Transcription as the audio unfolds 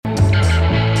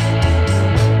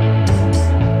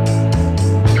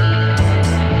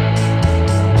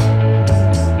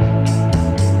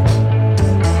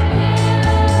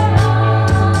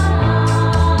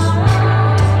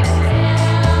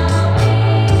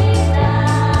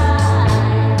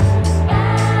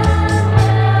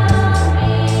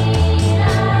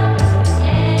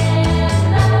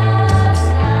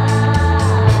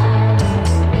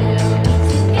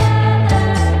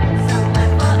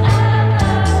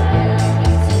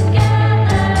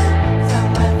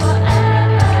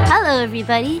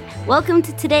everybody. Welcome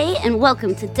to today and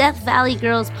welcome to Death Valley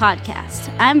Girls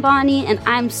Podcast. I'm Bonnie and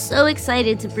I'm so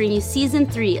excited to bring you Season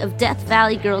 3 of Death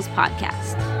Valley Girls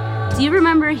Podcast. Do you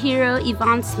remember hero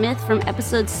Yvonne Smith from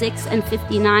episode 6 and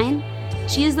 59?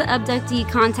 She is the abductee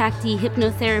contactee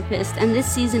hypnotherapist, and this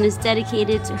season is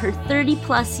dedicated to her 30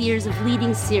 plus years of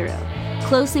leading CERO,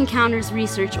 Close Encounters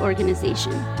Research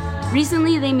Organization.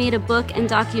 Recently, they made a book and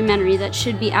documentary that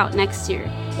should be out next year.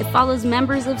 It follows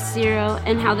members of CERO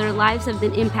and how their lives have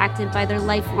been impacted by their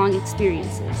lifelong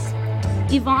experiences.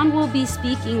 Yvonne will be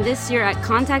speaking this year at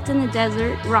Contact in the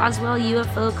Desert, Roswell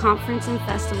UFO Conference and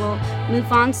Festival,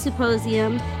 MUFON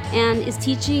Symposium, and is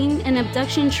teaching an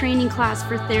abduction training class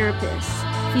for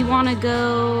therapists. If you want to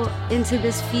go into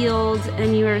this field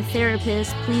and you're a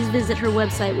therapist, please visit her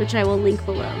website, which I will link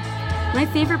below. My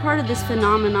favorite part of this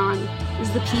phenomenon is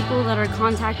the people that are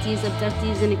contactees,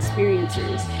 abductees, and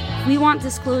experiencers. If we want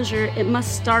disclosure, it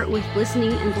must start with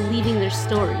listening and believing their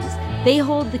stories. They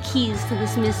hold the keys to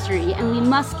this mystery, and we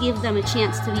must give them a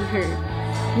chance to be heard.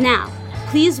 Now,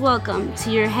 please welcome to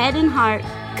your head and heart,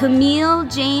 Camille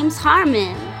James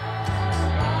Harman.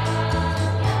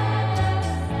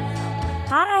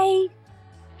 Hi.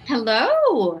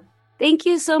 Hello. Thank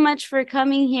you so much for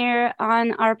coming here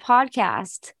on our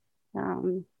podcast.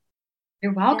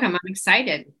 You're welcome. I'm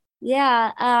excited.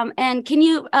 Yeah. And can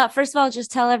you, first of all, just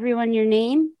tell everyone your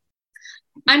name?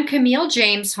 I'm Camille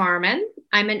James Harman.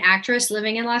 I'm an actress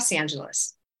living in Los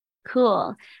Angeles.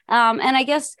 Cool. And I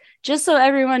guess just so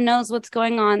everyone knows what's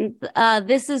going on,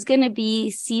 this is going to be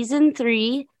season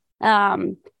 3 of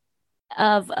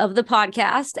the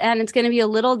podcast, and it's going to be a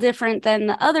little different than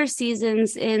the other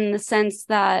seasons in the sense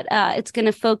that it's going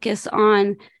to focus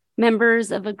on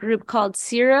members of a group called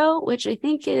CERO, which I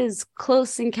think is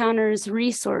Close Encounters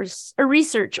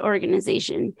Research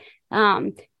Organization.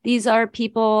 These are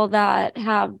people that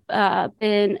have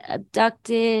been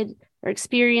abducted or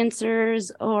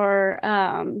experiencers or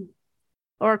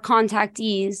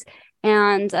contactees,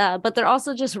 and but they're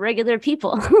also just regular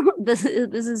people. This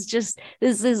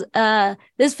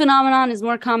phenomenon is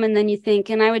more common than you think,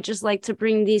 and I would just like to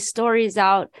bring these stories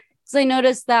out because I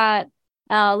noticed that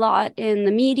a lot in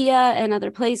the media and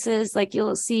other places, like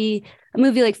you'll see a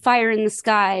movie like Fire in the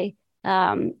Sky,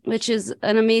 which is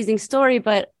an amazing story,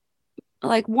 but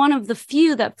like one of the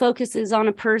few that focuses on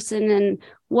a person and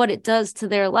what it does to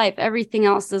their life. Everything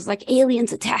else is like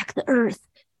aliens attack the earth,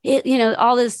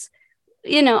 all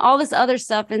this other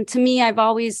stuff. And to me, I've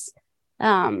always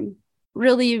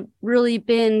really, really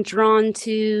been drawn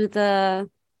to the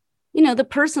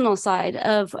personal side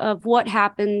of what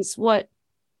happens, what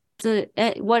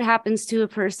happens to a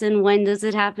person, when does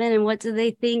it happen, and what do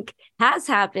they think has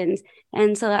happened.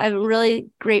 And so I'm really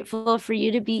grateful for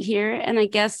you to be here. And I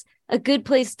guess a good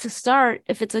place to start,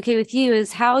 if it's okay with you,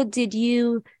 is how did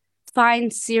you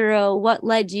find CERO? What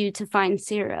led you to find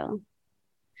CERO?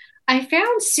 I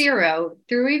found CERO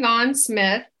through Yvonne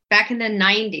Smith back in the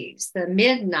 90s, the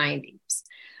mid-90s,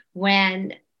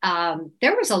 when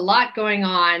there was a lot going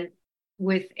on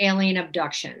with alien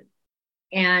abduction.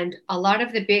 And a lot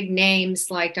of the big names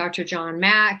like Dr. John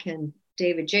Mack and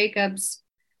David Jacobs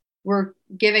were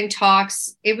giving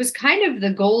talks. It was kind of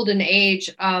the golden age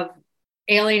of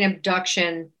alien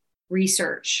abduction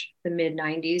research, the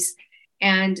mid-90s.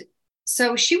 And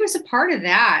so she was a part of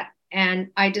that.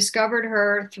 And I discovered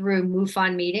her through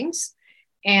MUFON meetings.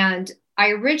 And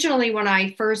I originally, when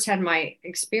I first had my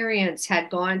experience, had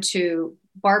gone to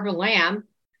Barbara Lamb.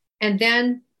 And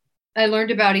then I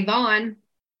learned about Yvonne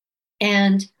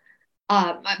and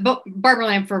Barbara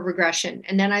Lamb for regression.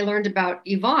 And then I learned about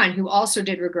Yvonne, who also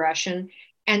did regression.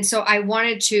 And so I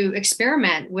wanted to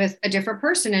experiment with a different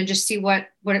person and just see what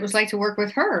it was like to work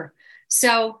with her.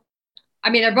 So, I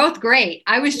mean, they're both great.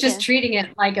 I was just treating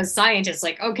it like a scientist,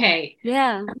 like, okay,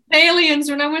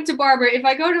 aliens. When I went to Barbara, if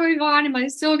I go to Yvonne, am I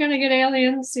still going to get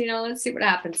aliens? Let's see what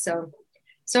happens. So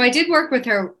I did work with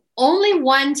her only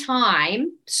one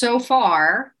time so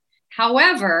far.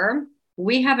 However,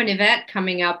 we have an event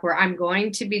coming up where I'm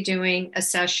going to be doing a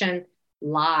session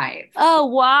live. Oh,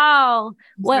 wow.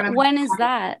 When is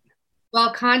that?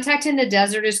 Well, Contact in the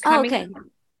Desert is coming. Okay.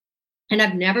 And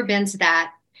I've never been to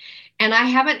that. And I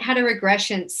haven't had a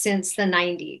regression since the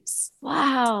 90s.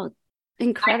 Wow.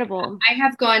 Incredible. I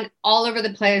have gone all over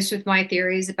the place with my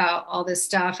theories about all this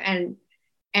stuff. And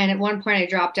at one point I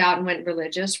dropped out and went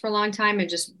religious for a long time and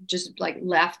just like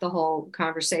left the whole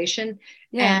conversation.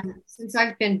 Yeah. And since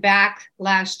I've been back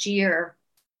last year,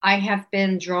 I have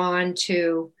been drawn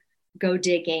to go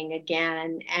digging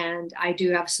again. And I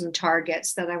do have some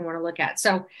targets that I want to look at.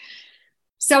 So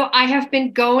I have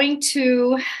been going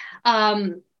to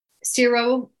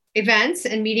CERO events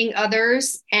and meeting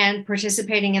others and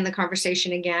participating in the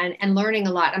conversation again and learning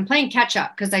a lot. I'm playing catch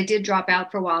up because I did drop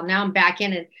out for a while. Now I'm back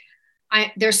in,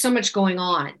 and there's so much going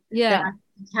on that I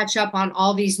catch up on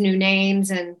all these new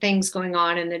names and things going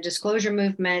on in the disclosure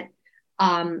movement,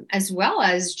 as well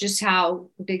as just how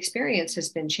the experience has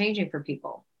been changing for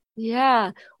people.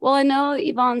 Yeah. Well, I know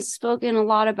Yvonne's spoken a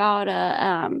lot about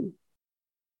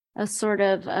a sort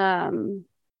of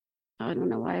I don't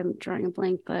know why I'm drawing a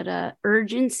blank, but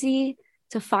urgency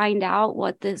to find out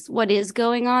what is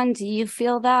going on. Do you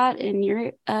feel that in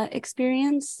your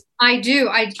experience? I do.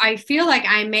 I feel like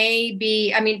I may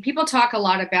be, I mean, people talk a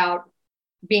lot about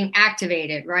being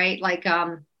activated, right? Like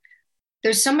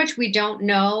there's so much we don't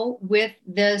know with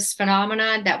this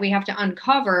phenomenon that we have to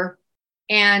uncover.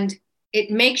 And it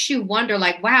makes you wonder,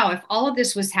 like, wow, if all of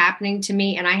this was happening to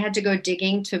me and I had to go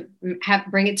digging to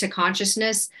bring it to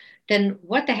consciousness, then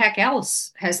what the heck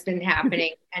else has been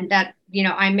happening? And that,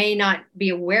 I may not be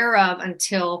aware of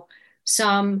until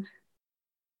some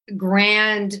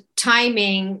grand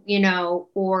timing,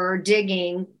 or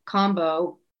digging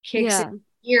combo kicks in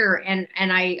here, and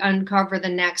I uncover the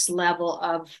next level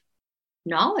of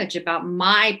knowledge about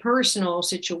my personal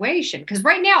situation. Because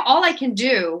right now, all I can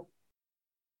do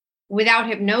without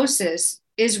hypnosis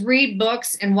is read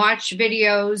books and watch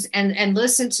videos and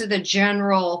listen to the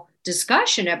general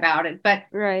discussion about it. But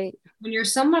right. When you're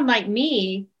someone like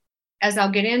me, as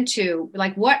I'll get into,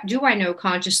 like, what do I know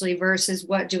consciously versus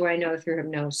what do I know through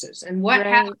hypnosis, and what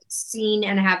have I seen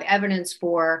and have evidence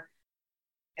for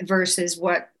versus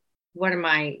what am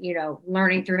I,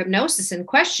 learning through hypnosis and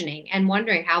questioning and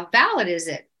wondering how valid is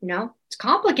it? It's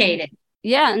complicated.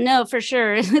 Yeah, no, for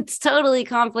sure. It's totally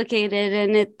complicated.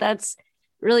 And that's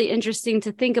really interesting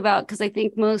to think about, because I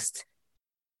think most,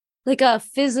 like a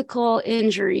physical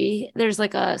injury, there's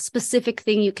like a specific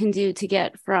thing you can do to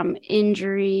get from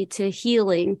injury to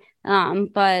healing.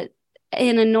 But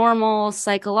in a normal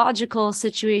psychological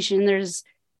situation, there's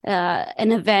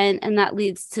an event and that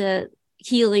leads to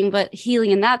healing. But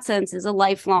healing in that sense is a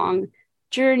lifelong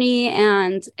journey.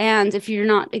 And if you're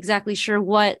not exactly sure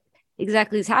what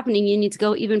exactly is happening, you need to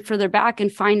go even further back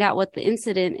and find out what the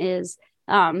incident is.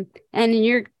 And in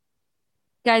your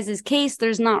guys' case,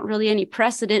 there's not really any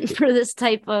precedent for this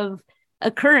type of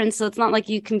occurrence. So it's not like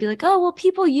you can be like, oh, well,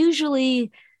 people usually,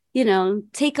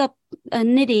 take up a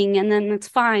knitting and then it's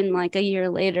fine like a year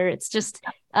later. It's just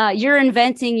you're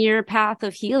inventing your path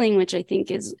of healing, which I think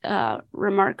is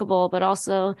remarkable, but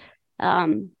also,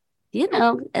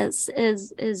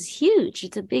 is huge.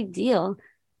 It's a big deal.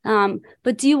 But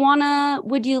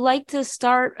would you like to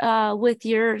start with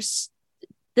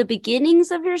the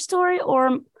beginnings of your story,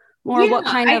 or more what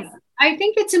kind of? I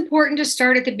think it's important to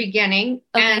start at the beginning,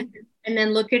 and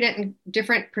then look at it in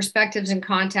different perspectives and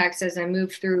contexts as I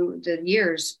move through the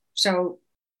years. So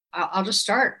I'll just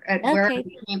start at where I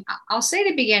became. I'll say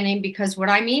the beginning, because what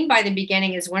I mean by the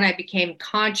beginning is when I became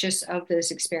conscious of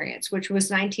this experience, which was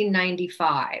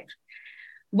 1995.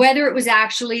 Whether it was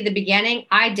actually the beginning,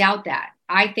 I doubt that.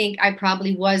 I think I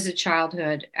probably was a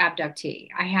childhood abductee.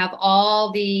 I have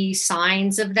all the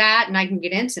signs of that, and I can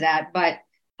get into that, but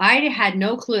I had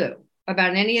no clue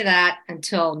about any of that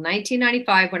until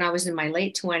 1995, when I was in my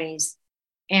late 20s,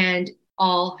 and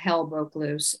all hell broke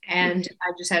loose, and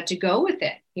I just had to go with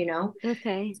it,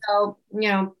 Okay. So,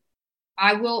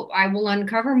 I will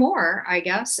uncover more, I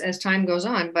guess, as time goes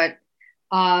on, but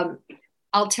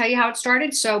I'll tell you how it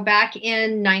started. So back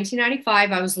in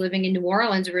 1995, I was living in New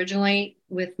Orleans originally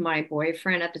with my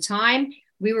boyfriend at the time.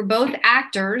 We were both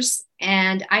actors,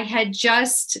 and I had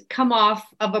just come off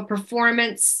of a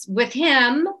performance with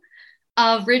him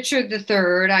of Richard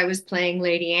III. I was playing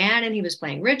Lady Anne and he was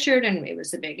playing Richard, and it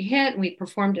was a big hit. And we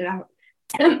performed it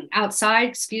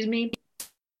outside,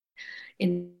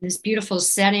 in this beautiful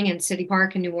setting in City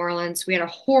Park in New Orleans. We had a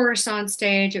horse on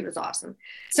stage. It was awesome.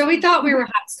 So we thought we were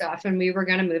hot stuff and we were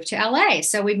going to move to LA.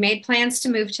 So we made plans to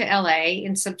move to LA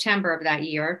in September of that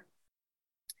year.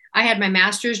 I had my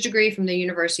master's degree from the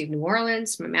University of New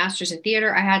Orleans, my master's in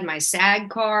theater. I had my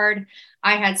SAG card.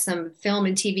 I had some film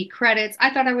and TV credits.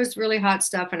 I thought I was really hot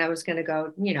stuff and I was going to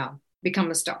go,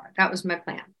 become a star. That was my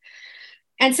plan.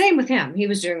 And same with him. He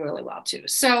was doing really well too.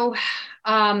 So,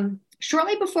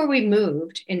 shortly before we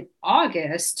moved in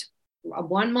August,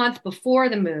 1 month before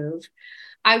the move,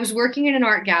 I was working in an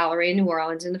art gallery in New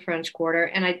Orleans in the French Quarter.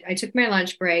 And I took my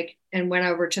lunch break and went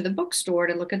over to the bookstore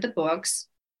to look at the books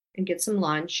and get some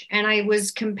lunch. And I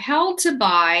was compelled to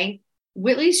buy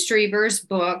Whitley Strieber's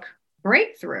book,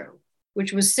 Breakthrough,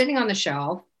 which was sitting on the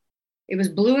shelf. It was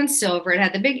blue and silver. It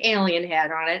had the big alien head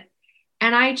on it.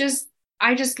 And I just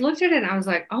looked at it and I was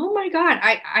like, oh my God,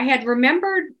 I had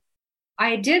remembered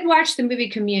I did watch the movie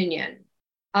Communion.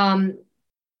 Um,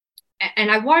 and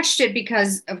I watched it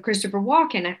because of Christopher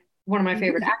Walken, one of my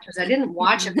favorite actors. I didn't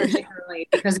watch it particularly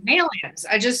because of aliens.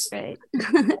 I just Right.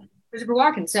 Christopher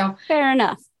Walken. So Fair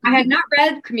enough. I had not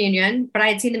read Communion, but I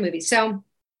had seen the movie. So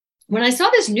when I saw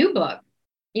this new book,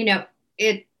 you know,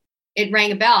 it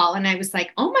rang a bell, and I was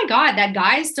like, oh my God, that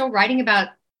guy is still writing about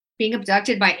being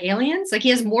abducted by aliens. Like he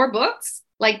has more books.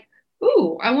 Like,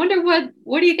 ooh, I wonder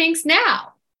what he thinks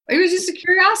now. It was just a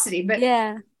curiosity, but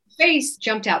Yeah. face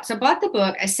jumped out. So I bought the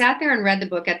book. I sat there and read the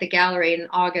book at the gallery in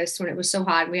August when it was so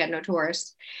hot and we had no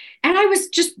tourists. And I was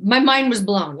just, my mind was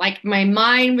blown. Like my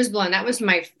mind was blown. That was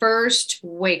my first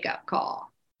wake up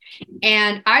call.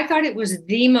 And I thought it was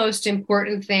the most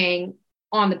important thing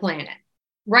on the planet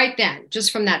right then,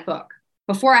 just from that book,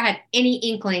 before I had any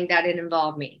inkling that it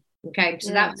involved me. Okay.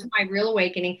 So that was my real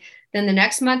awakening. Then the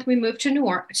next month we moved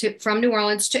to from New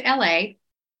Orleans to LA,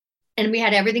 and we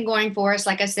had everything going for us.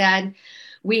 Like I said,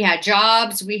 we had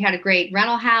jobs, we had a great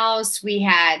rental house. We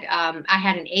had, I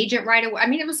had an agent right away. I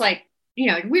mean, it was like,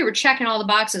 we were checking all the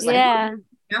boxes. Like,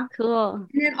 cool.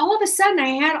 And then all of a sudden I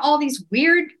had all these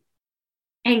weird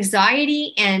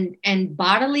anxiety and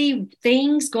bodily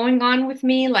things going on with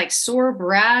me, like sore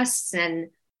breasts. And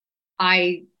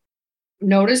I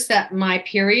noticed that my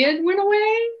period went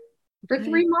away for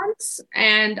 3 months,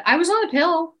 and I was on the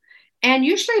pill. And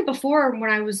usually before, when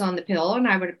I was on the pill and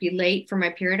I would be late for my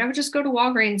period, I would just go to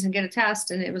Walgreens and get a test.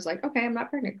 And it was like, okay, I'm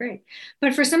not pregnant. Great.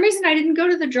 But for some reason, I didn't go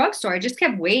to the drugstore. I just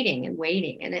kept waiting and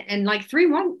waiting. And like 3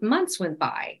 months went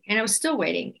by and I was still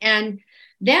waiting. And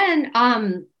then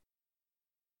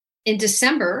in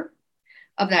December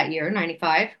of that year,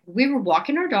 95, we were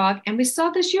walking our dog and we saw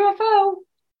this UFO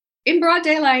in broad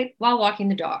daylight while walking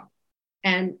the dog.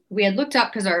 And we had looked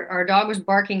up because our dog was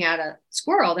barking at a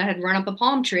squirrel that had run up a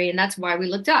palm tree. And that's why we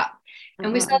looked up.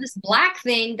 And we saw this black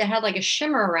thing that had like a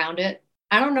shimmer around it.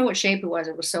 I don't know what shape it was.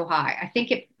 It was so high. I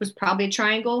think it was probably a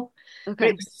triangle,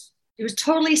 but it was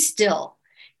totally still.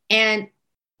 And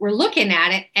we're looking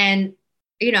at it, and,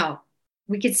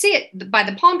 we could see it by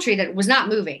the palm tree that it was not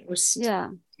moving. It was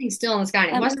sitting still in the sky.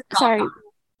 And it wasn't. Sorry.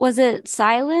 Was it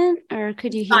silent, or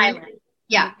could you hear silent? It?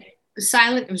 Yeah, it was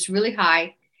silent. It was really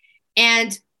high.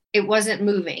 And it wasn't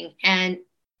moving, and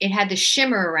it had the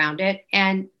shimmer around it.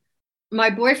 And my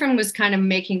boyfriend was kind of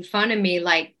making fun of me,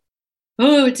 like,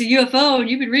 oh, it's a UFO and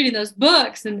you've been reading those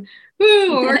books, and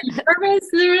ooh, are you nervous?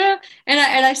 And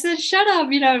I said, shut up,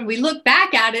 and we looked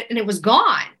back at it and it was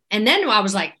gone. And then I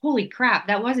was like, holy crap,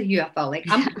 that was a UFO. Like,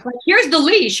 I'm like, here's the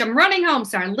leash. I'm running home.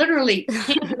 So I literally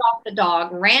handed off the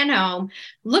dog, ran home,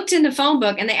 looked in the phone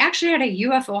book, and they actually had a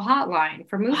UFO hotline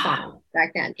for MUFON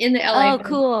back then in the LA. Oh,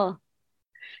 cool.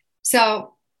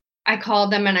 So I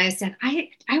called them and I said, I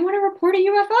want to report a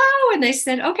UFO. And they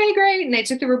said, okay, great. And they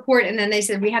took the report. And then they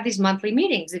said, we have these monthly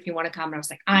meetings if you want to come. And I was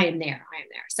like, I am there.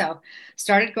 So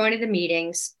started going to the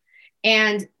meetings,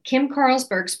 and Kim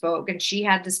Carlsberg spoke, and she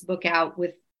had this book out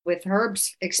with her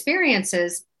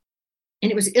experiences.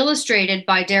 And it was illustrated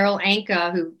by Daryl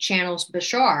Anka, who channels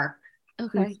Bashar,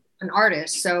 who's an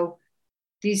artist. So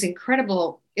these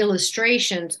incredible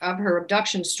illustrations of her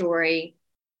abduction story,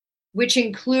 which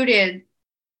included,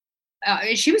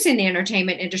 she was in the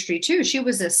entertainment industry too. She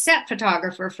was a set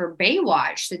photographer for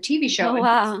Baywatch, the TV show. Oh,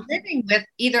 wow. And living with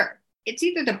either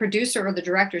the producer or the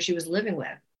director she was living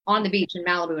with on the beach in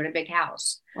Malibu in a big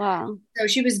house. Wow. So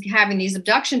she was having these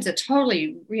abductions that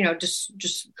totally,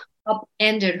 just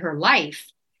upended her life.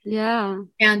 Yeah.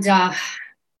 And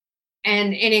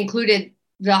it included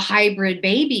the hybrid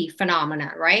baby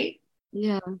phenomena, right?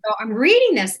 Yeah. So I'm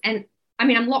reading this, and I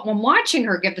mean, I'm watching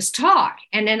her give this talk,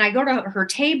 and then I go to her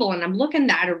table and I'm looking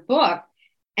at her book,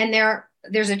 and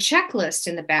there's a checklist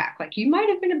in the back, like, you might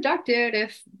have been abducted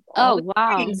if. Oh,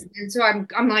 wow. Things. And so I'm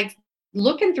like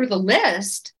looking through the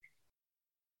list,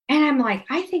 and I'm like,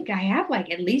 I think I have like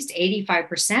at least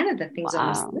 85% of the things on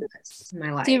this list in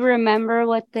my life. Do you remember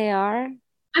what they are?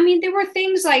 I mean, there were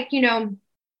things like,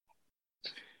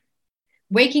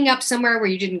 waking up somewhere where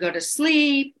you didn't go to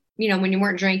sleep, when you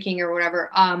weren't drinking or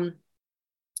whatever.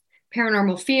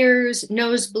 Paranormal fears,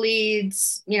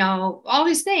 nosebleeds, all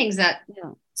these things that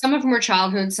some of them were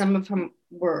childhood, some of them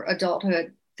were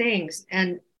adulthood things.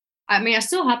 And I mean, I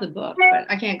still have the book, but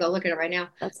I can't go look at it right now.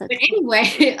 But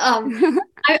anyway,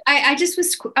 I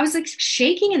was like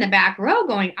shaking in the back row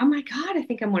going, oh my God, I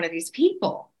think I'm one of these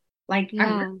people. Like,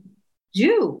 I really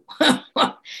do.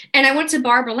 And I went to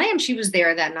Barbara Lamb. She was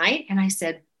there that night. And I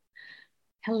said,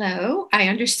 hello, I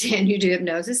understand you do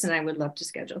hypnosis and I would love to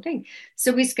schedule a thing.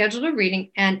 So we scheduled a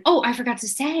reading, and I forgot to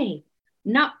say,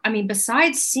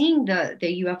 besides seeing the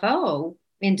UFO,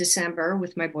 in December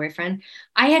with my boyfriend.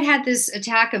 I had this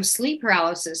attack of sleep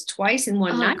paralysis twice in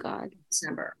one night God. in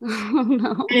December. Oh,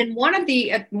 no. And in one of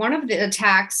the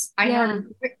attacks, I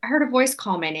heard a voice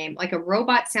call my name, like a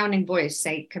robot sounding voice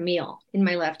say Camille in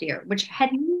my left ear, which had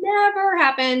never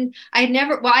happened. I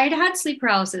had sleep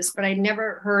paralysis, but I'd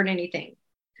never heard anything.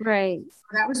 Right.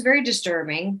 That was very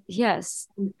disturbing. Yes.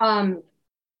 I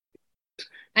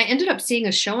ended up seeing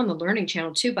a show on the Learning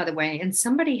Channel too, by the way, and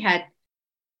somebody had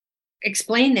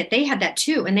explained that they had that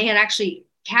too, and they had actually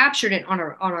captured it on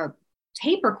a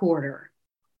tape recorder,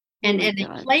 and they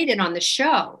played it on the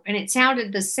show, and it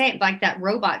sounded the same, like that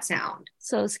robot sound.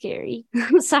 So scary.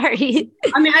 Sorry.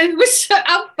 I mean, I was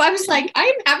like,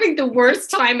 I'm having the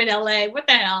worst time in LA. What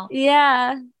the hell?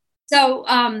 Yeah.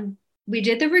 So we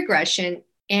did the regression,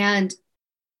 and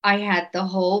I had the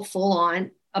whole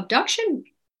full-on abduction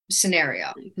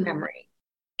scenario memory.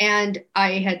 And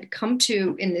I had come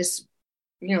to in this,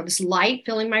 this light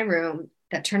filling my room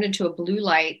that turned into a blue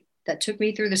light that took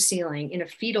me through the ceiling in a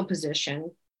fetal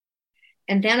position.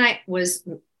 And then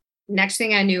next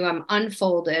thing I knew, I'm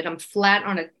unfolded. I'm flat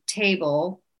on a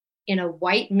table in a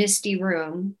white, misty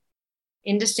room,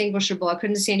 indistinguishable. I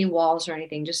couldn't see any walls or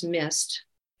anything, just mist.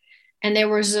 And there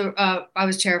was I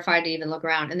was terrified to even look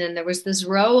around. And then there was this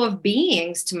row of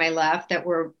beings to my left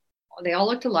they all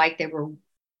looked alike. They were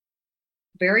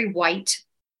very white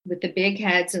with the big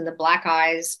heads and the black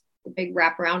eyes, the big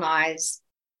wraparound eyes.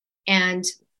 And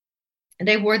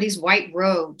they wore these white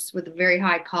robes with a very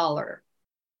high collar.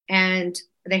 And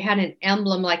they had an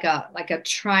emblem like a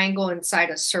triangle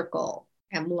inside a circle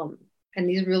emblem, and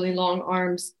these really long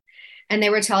arms. And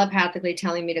they were telepathically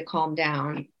telling me to calm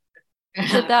down.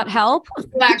 Did that help?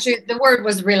 Well, actually, the word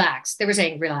was relax. They were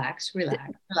saying relax,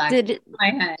 relax, relax. Did it, my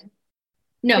head?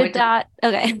 No, did that?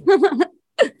 Okay.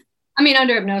 I mean,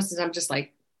 under hypnosis, I'm just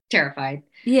like terrified.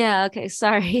 Yeah. Okay.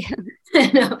 Sorry.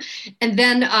 No. And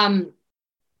then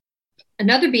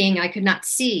another being I could not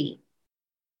see,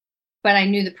 but I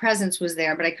knew the presence was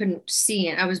there, but I couldn't see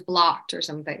it. I was blocked or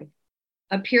something.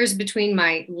 Appears between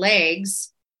my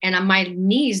legs, and my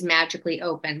knees magically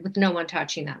open with no one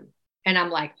touching them. And I'm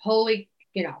like, holy,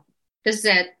 this is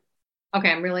it.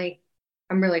 Okay, I'm really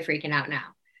freaking out now.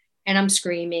 And I'm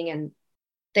screaming, and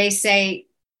they say,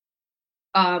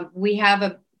 you have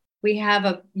a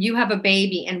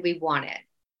baby and we want it.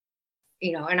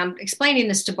 And I'm explaining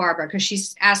this to Barbara because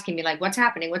she's asking me like, what's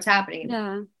happening? And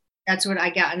Yeah. that's what I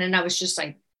got. And then I was just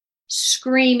like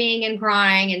screaming and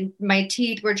crying, and my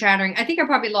teeth were chattering. I think I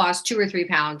probably lost 2 or 3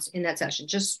 pounds in that session,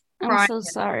 just crying. I'm so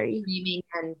sorry. Screaming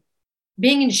and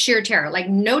being in sheer terror, like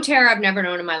no terror I've never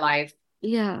known in my life.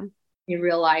 Yeah. In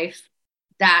real life.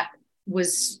 That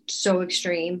was so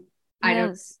extreme. Yes. I don't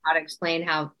know how to explain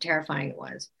how terrifying it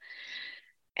was.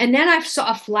 And then I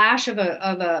saw a flash of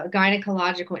a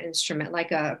gynecological instrument,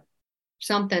 like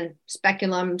something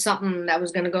speculum, something that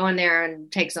was going to go in there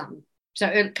and take something. So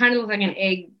it kind of looked like an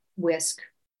egg whisk.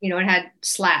 It had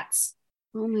slats.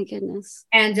 Oh my goodness.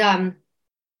 And I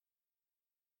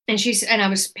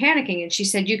was panicking, and she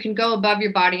said, you can go above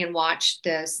your body and watch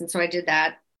this. And so I did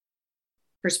that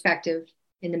perspective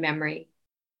in the memory.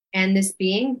 And this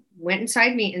being went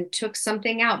inside me and took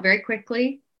something out very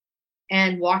quickly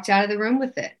and walked out of the room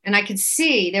with it. And I could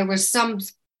see there was some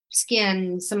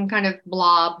skin, some kind of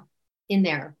blob in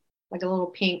there, like a little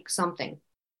pink something.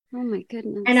 Oh my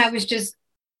goodness. And I was just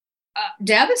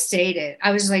devastated.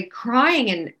 I was like crying,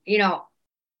 and,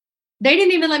 they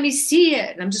didn't even let me see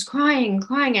it. And I'm just crying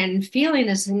and feeling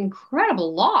this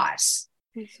incredible loss.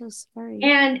 I'm so sorry.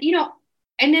 And,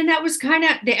 and then that was kind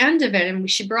of the end of it. And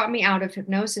she brought me out of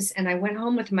hypnosis, and I went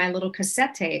home with my little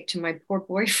cassette tape to my poor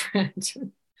boyfriend.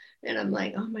 And I'm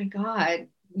like, oh my God,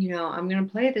 I'm going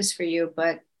to play this for you,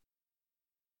 but,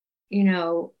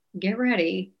 get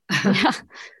ready. Yeah.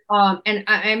 And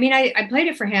I played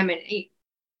it for him, and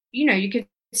you could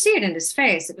see it in his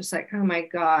face. It was like, oh my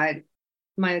God,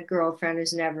 my girlfriend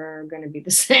is never going to be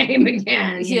the same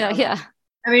again. Yeah.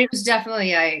 I mean, it was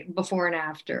definitely a before and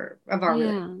after of our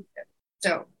relationship.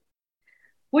 So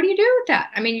what do you do with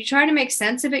that? I mean, you try to make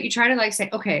sense of it. You try to say,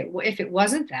 okay, well, if it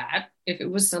wasn't that, if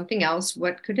it was something else,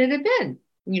 what could it have been?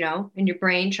 And your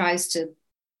brain tries to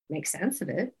make sense of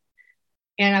it.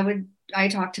 And I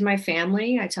talked to my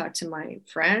family, I talked to my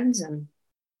friends, and,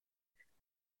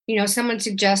 someone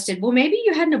suggested, well, maybe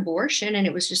you had an abortion and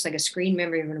it was just like a screen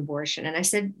memory of an abortion. And I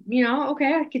said,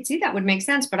 okay, I could see that would make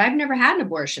sense, but I've never had an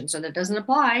abortion, so that doesn't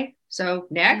apply. So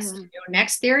next,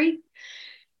 next theory.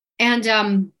 And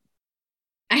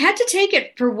I had to take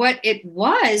it for what it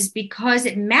was because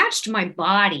it matched my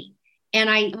body. And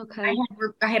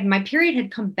my period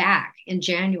had come back in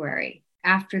January.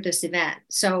 after this event.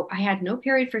 So I had no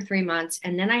period for 3 months.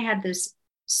 And then I had this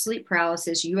sleep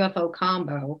paralysis UFO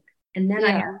combo. And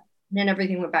then then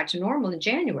everything went back to normal in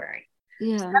January.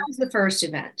 Yeah. So that was the first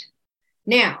event.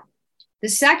 Now, the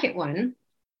second one,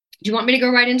 do you want me to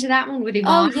go right into that one with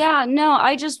Yvonne? Oh, yeah. No,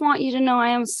 I just want you to know I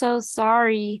am so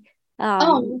sorry.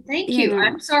 Thank you.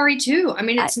 I'm sorry too. I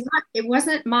mean, it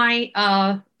wasn't my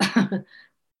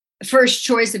first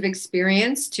choice of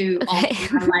experience to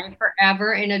alter my life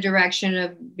forever in a direction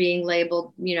of being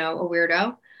labeled, a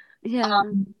weirdo. Yeah.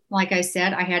 Like I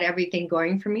said, I had everything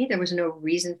going for me. There was no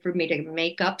reason for me to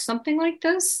make up something like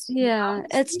this. Yeah.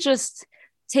 It's just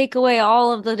take away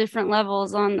all of the different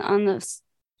levels on the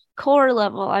core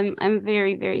level. I'm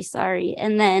very, very sorry.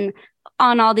 And then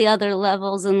on all the other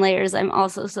levels and layers, I'm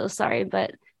also so sorry.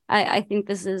 But I think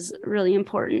this is really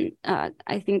important.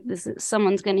 I think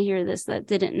someone's going to hear this that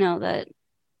didn't know that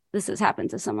this has happened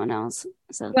to someone else.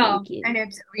 So thank you. And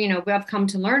it's, I've come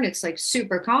to learn it's like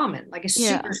super common, like it's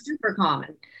super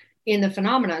common in the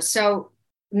phenomena. So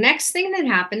next thing that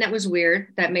happened that was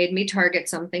weird, that made me target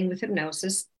something with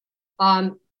hypnosis.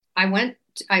 I went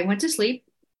to sleep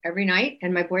every night,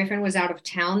 and my boyfriend was out of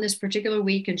town this particular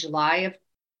week in July of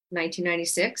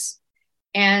 1996.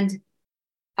 And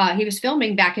he was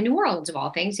filming back in New Orleans, of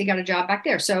all things. He got a job back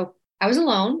there. So I was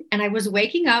alone, and I was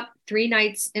waking up 3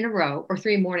 nights in a row, or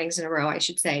 3 mornings in a row, I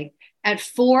should say, at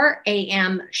 4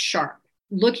 a.m. sharp,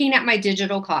 looking at my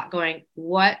digital clock going,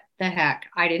 what the heck?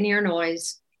 I didn't hear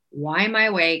noise. Why am I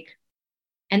awake?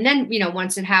 And then,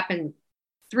 once it happened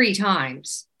 3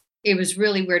 times, it was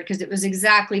really weird because it was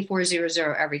exactly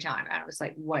 4:00 every time. And I was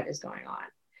like, what is going on?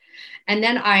 And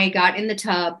then I got in the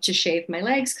tub to shave my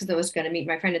legs because I was going to meet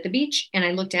my friend at the beach. And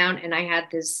I looked down and I had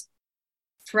this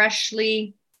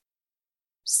freshly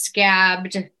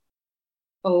scabbed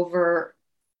over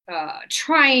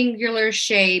triangular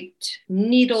shaped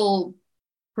needle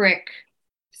prick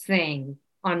thing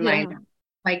on my,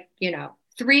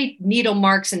 3 needle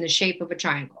marks in the shape of a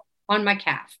triangle on my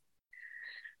calf.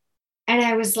 And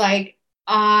I was like,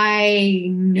 I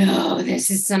know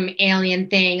this is some alien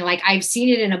thing. Like I've seen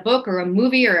it in a book or a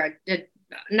movie or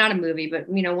not a movie, but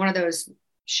one of those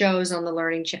shows on the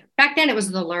Learning Channel. Back then it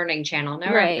was the Learning Channel.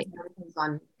 Now it was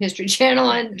on History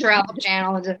Channel and Travel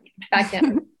Channel. And back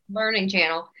then Learning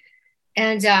Channel.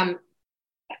 And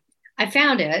I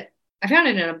found it. I found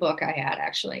it in a book I had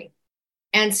actually.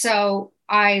 And so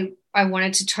I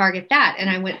wanted to target that. And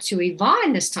I went to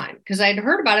Yvonne this time because I'd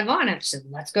heard about Yvonne. I said,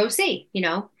 let's go see,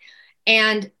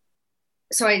 And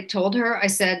so I told her, I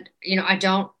said, I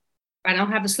don't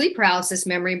have a sleep paralysis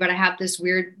memory, but I have this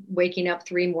weird waking up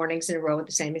 3 mornings in a row at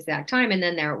the same exact time. And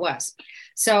then there it was.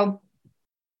 So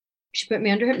she put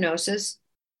me under hypnosis,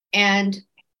 and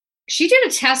she did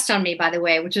a test on me, by the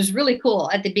way, which was really cool.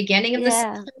 At the beginning of the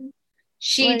session,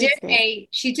 she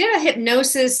did a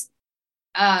hypnosis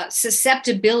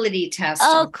susceptibility test.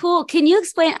 Oh, cool. Can you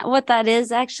explain what that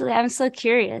is? Actually, I'm so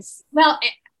curious. Well,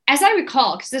 as I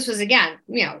recall, because this was again,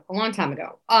 a long time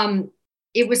ago,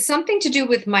 it was something to do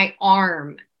with my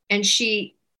arm, and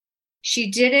she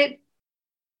did it.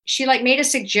 She made a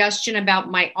suggestion about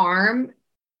my arm,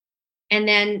 and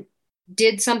then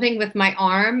did something with my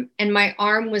arm, and my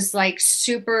arm was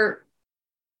super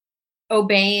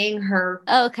obeying her.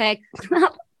 Okay.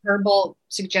 Verbal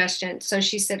suggestion. So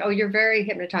she said, oh, you're very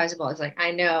hypnotizable. I was like, I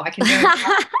know. I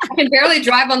can barely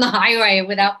drive on the highway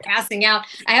without passing out.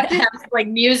 I have to have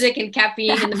music and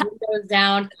caffeine and the windows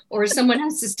down, or someone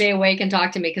has to stay awake and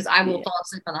talk to me because I will fall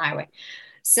asleep on the highway.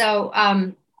 So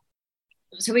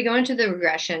so we go into the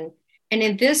regression, and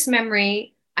in this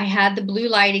memory I had the blue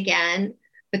light again,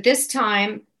 but this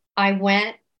time I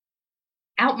went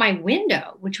out my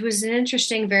window, which was an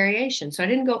interesting variation. So I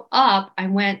didn't go up, I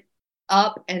went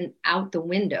up and out the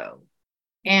window,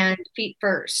 and feet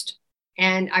first.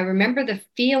 And I remember the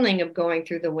feeling of going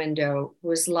through the window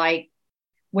was like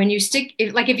when you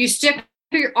if you stick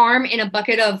your arm in a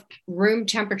bucket of room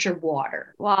temperature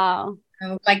water. Wow.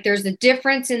 There's a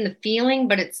difference in the feeling,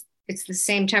 but it's the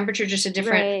same temperature, just a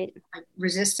different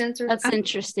resistance. That's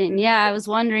interesting. Yeah, I was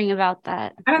wondering about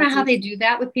that. I don't know how they do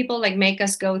that with people, make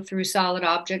us go through solid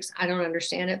objects. I don't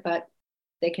understand it, but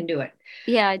they can do it.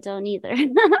 Yeah, I don't either.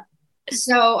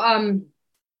 So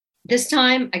this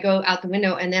time I go out the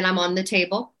window, and then I'm on the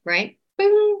table, right?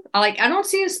 Boom. I don't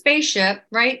see a spaceship,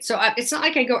 right? So it's not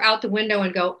like I go out the window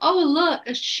and go, oh, look,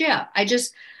 a ship.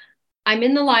 I'm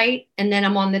in the light, and then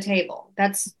I'm on the table.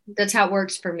 That's how it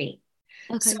works for me.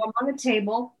 Okay. So I'm on the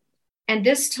table, and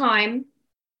this time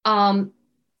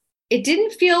it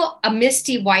didn't feel a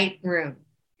misty white room.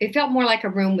 It felt more like a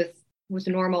room with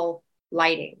normal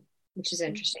lighting, which is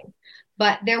interesting.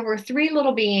 But there were three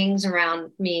little beings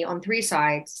around me on three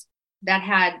sides that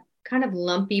had kind of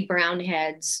lumpy brown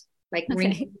heads, like Okay.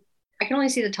 wrinkled. I can only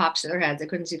see the tops of their heads. I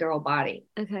couldn't see their whole body.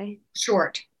 Okay.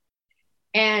 Short.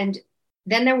 And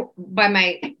then there, by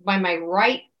my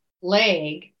right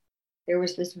leg, there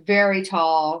was this very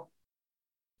tall,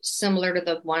 similar to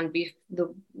the one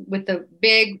with the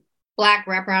big black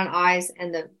wraparound eyes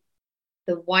and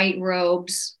the white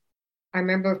robes. I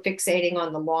remember fixating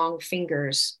on the long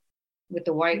fingers with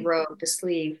the white robe, the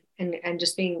sleeve, and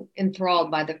just being enthralled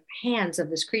by the hands of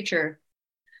this creature.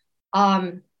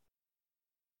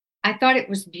 I thought it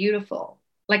was beautiful.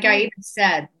 Like I even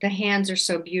said, the hands are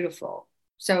so beautiful.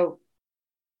 So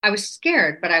I was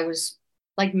scared, but I was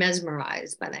like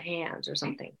mesmerized by the hands or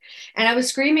something. And I was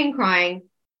screaming, crying.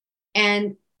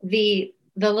 And the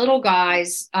little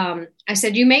guys, I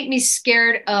said, you make me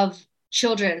scared of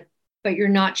children, but you're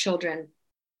not children,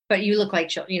 but you look like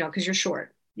children, because you're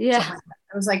short. Yeah. So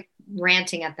I was like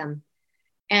ranting at them.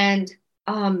 And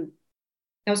I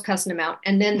was cussing them out.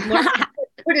 And then one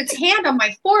put its hand on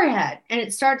my forehead and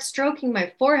it started stroking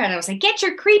my forehead. I was like, get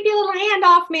your creepy little hand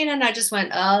off me. And I just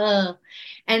went, oh.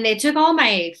 And they took all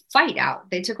my fight out.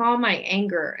 They took all my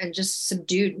anger and just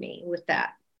subdued me with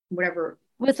that, whatever.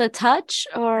 With a touch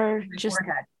or just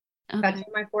forehead. Okay.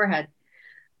 Touching my forehead.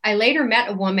 I later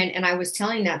met a woman and I was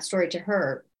telling that story to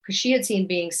her because she had seen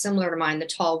beings similar to mine, the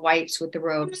tall whites with the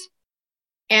robes.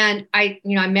 And I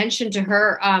mentioned to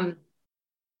her,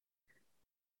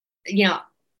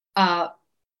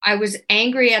 I was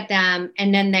angry at them,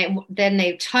 and then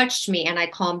they touched me, and I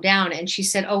calmed down. And she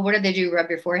said, "Oh, what did they do? Rub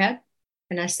your forehead?"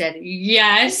 And I said,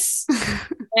 "Yes."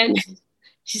 And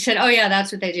she said, "Oh yeah,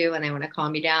 that's what they do when they want to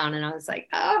calm me down." And I was like,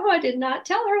 "Oh, I did not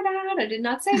tell her that. I did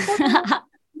not say that."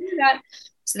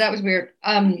 So that was weird.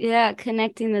 Yeah,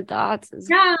 connecting the dots is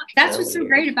that's so what's so weird.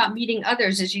 great about meeting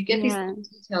others is you get these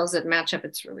details that match up.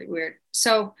 It's really weird.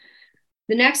 So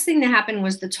the next thing that happened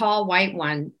was the tall white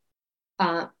one.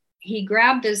 He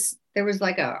grabbed this. There was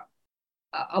like a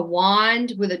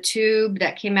wand with a tube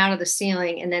that came out of the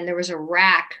ceiling, and then there was a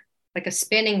rack, like a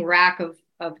spinning rack of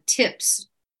tips.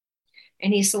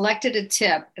 And he selected a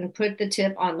tip and put the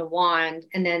tip on the wand,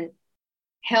 and then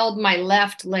held my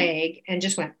left leg and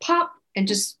just went pop and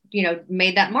just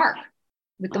made that mark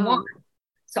with the wand.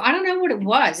 So I don't know what it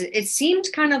was. It seemed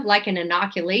kind of like an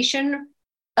inoculation.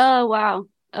 Oh wow.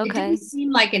 Okay. It didn't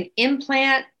seem like an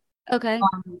implant. Okay.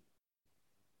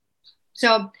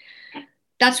 So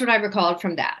that's what I recalled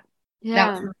from that. Yeah.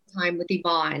 That was my time with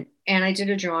Yvonne, and I did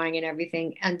a drawing and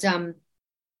everything. And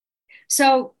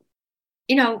so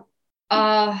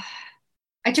I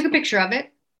took a picture of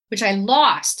it, which I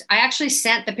lost. I actually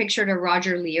sent the picture to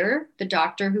Roger Lear, the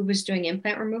doctor who was doing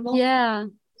implant removal. Yeah.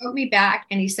 He wrote me back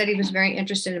and he said he was very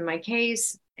interested in my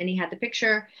case and he had the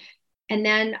picture. And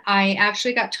then I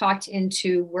actually got talked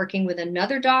into working with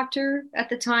another doctor at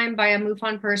the time by a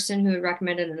MUFON person who had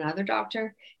recommended another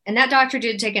doctor. And that doctor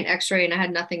did take an x-ray and I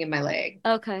had nothing in my leg.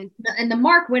 Okay. And the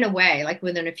mark went away like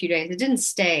within a few days. It didn't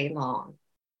stay long.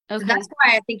 Okay. So that's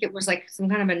why I think it was like some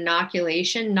kind of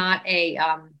inoculation, not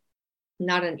an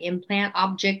implant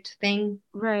object thing.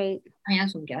 Right. I mean,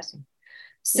 that's what I'm guessing.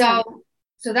 So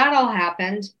that all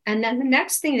happened. And then the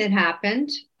next thing that happened,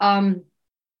 again,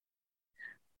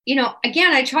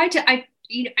 I tried to,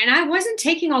 and I wasn't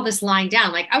taking all this lying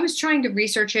down. Like I was trying to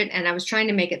research it and I was trying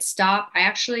to make it stop. I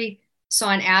actually saw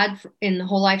an ad in the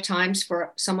Whole Life Times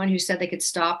for someone who said they could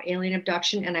stop alien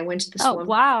abduction. And I went to this woman.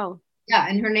 Wow. Yeah.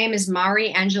 And her name is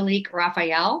Mari Angelique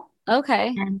Raphael.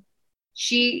 Okay. And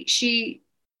she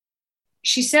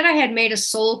said I had made a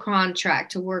soul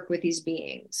contract to work with these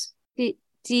beings.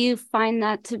 Do you find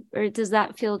that or does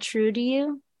that feel true to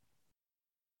you?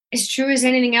 As true as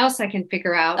anything else I can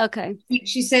figure out. Okay.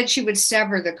 She said she would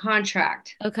sever the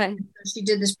contract. Okay. She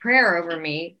did this prayer over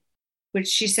me, which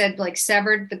she said like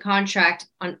severed the contract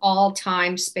on all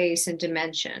time, space, and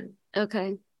dimension.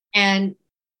 Okay. And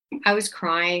I was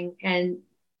crying and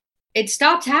it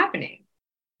stopped happening.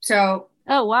 So.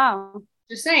 Oh, wow.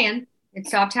 Just saying, it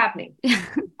stopped happening.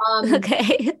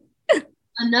 Okay.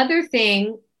 Another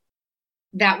thing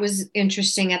that was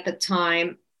interesting at the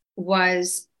time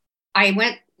was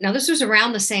now this was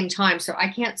around the same time, so I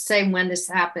can't say when this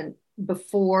happened,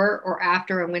 before or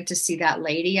after I went to see that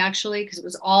lady actually, because it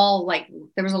was all like,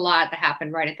 there was a lot that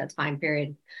happened right at that time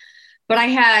period. But I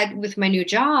had, with my new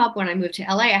job, when I moved to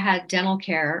LA, I had dental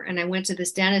care and I went to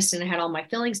this dentist and I had all my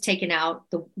fillings taken out,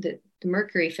 the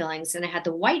mercury fillings, and I had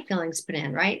the white fillings put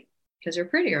in, right? Because they're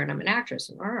prettier and I'm an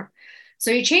actress.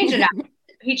 So he changed it out.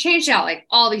 He changed out like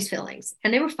all these fillings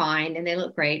and they were fine and they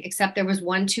looked great, except there was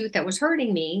one tooth that was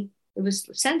hurting me it was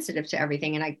sensitive to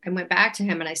everything. And I went back to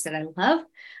him and I said, I love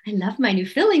my new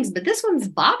fillings, but this one's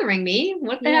bothering me.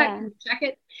 What the heck? Can you check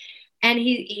it? And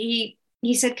he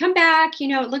said, come back.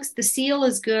 The seal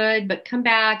is good, but come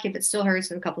back if it still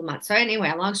hurts in a couple of months. So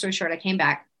anyway, long story short, I came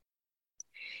back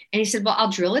and he said, well, I'll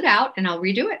drill it out and I'll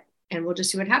redo it and we'll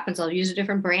just see what happens. I'll use a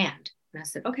different brand. And I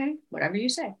said, okay, whatever you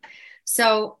say.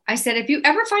 So I said, if you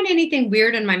ever find anything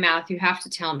weird in my mouth, you have to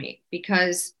tell me,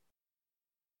 because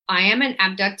I am an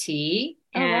abductee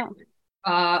and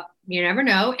you never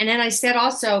know. And then I said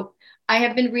also, I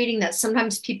have been reading that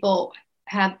sometimes people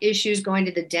have issues going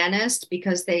to the dentist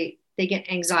because they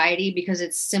get anxiety because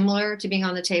it's similar to being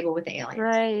on the table with aliens.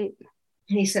 Right.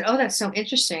 And he said, oh, that's so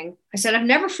interesting. I said, I've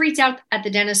never freaked out at the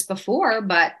dentist before,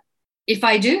 but if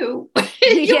I do,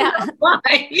 yeah.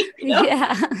 why?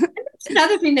 Yeah.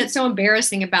 Another thing that's so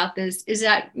embarrassing about this is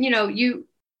that, you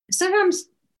sometimes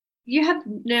you have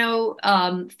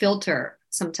no filter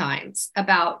sometimes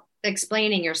about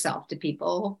explaining yourself to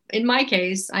people. In my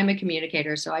case, I'm a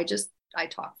communicator, so I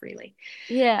talk freely.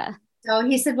 Yeah. So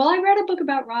he said, well, I read a book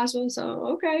about Roswell, so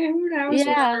okay, who knows?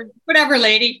 Yeah. Whatever,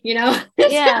 lady,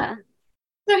 Yeah.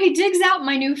 So he digs out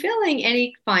my new filling and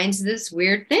he finds this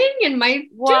weird thing in my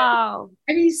wow tooth.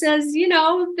 And he says,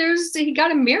 he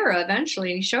got a mirror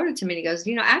eventually and he showed it to me. And he goes,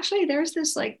 actually there's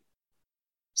this like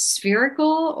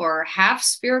spherical or half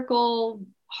spherical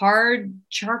hard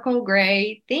charcoal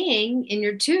gray thing in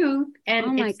your tooth.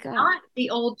 And it's not the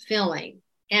old filling.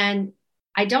 And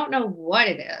I don't know what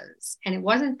it is. And it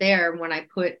wasn't there when I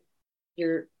put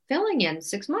your filling in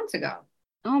 6 months ago.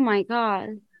 Oh my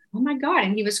God. Oh my God.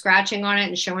 And he was scratching on it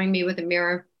and showing me with a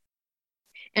mirror.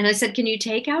 And I said, can you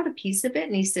take out a piece of it?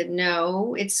 And he said,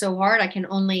 no, it's so hard. I can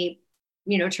only,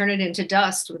 turn it into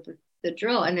dust with the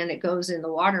drill. And then it goes in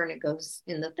the water and it goes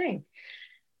in the thing.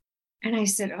 And I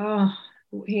said, oh,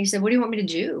 he said, what do you want me to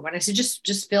do? And I said,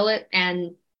 just fill it.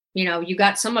 And, you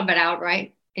got some of it out,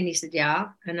 right? And he said, yeah.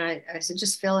 And I said,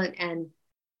 just fill it. And,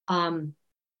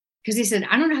 because he said,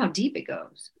 I don't know how deep it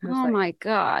goes. Oh my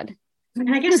God.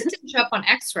 And I guess it didn't show up on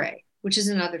X-ray, which is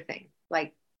another thing,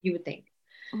 like you would think.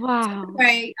 Wow. So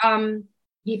anyway,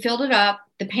 he filled it up.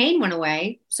 The pain went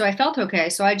away. So I felt okay.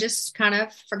 So I just kind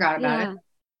of forgot about it.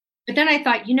 But then I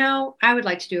thought, I would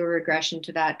like to do a regression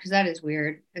to that because that is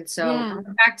weird. And so I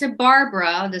went back to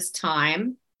Barbara this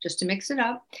time just to mix it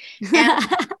up. And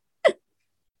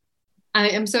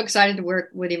I am so excited to work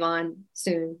with Yvonne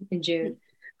soon in June.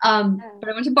 But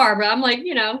I went to Barbara. I'm like,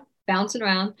 bouncing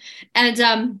around.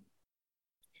 And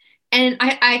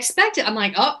I expected, I'm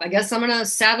like, oh, I guess I'm going to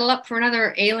saddle up for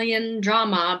another alien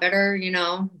drama. Better,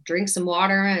 drink some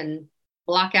water and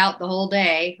block out the whole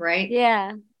day. Right.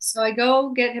 Yeah. So I go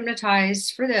get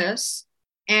hypnotized for this.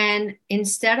 And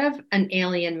instead of an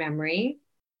alien memory,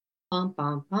 I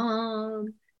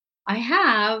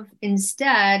have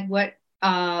instead what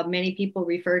many people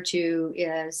refer to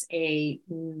as a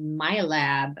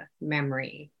MyLab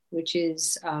memory, which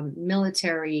is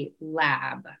military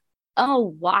lab.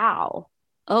 Oh, wow.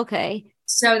 Okay.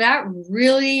 So that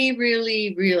really,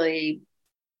 really, really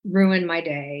ruined my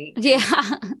day.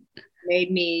 Yeah.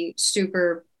 Made me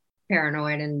super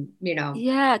paranoid and,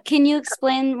 Yeah. Can you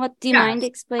explain do you mind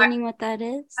explaining what that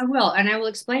is? I will. And I will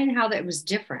explain how that was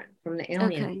different from the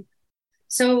alien. Okay.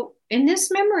 So in this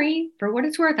memory, for what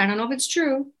it's worth, I don't know if it's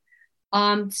true,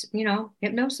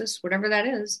 hypnosis, whatever that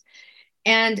is.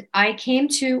 And I came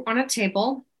to on a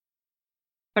table,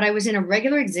 but I was in a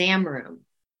regular exam room.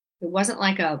 It wasn't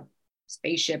like a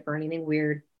spaceship or anything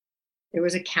weird. There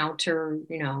was a counter,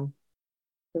 there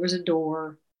was a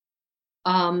door.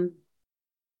 And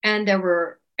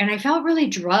I felt really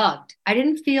drugged. I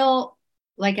didn't feel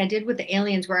like I did with the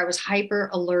aliens where I was hyper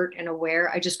alert and aware.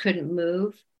 I just couldn't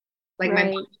move. Like my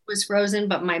body was frozen,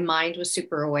 but my mind was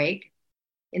super awake.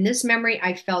 In this memory,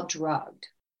 I felt drugged,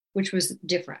 which was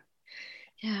different.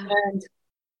 Yeah. And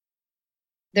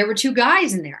there were two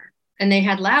guys in there and they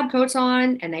had lab coats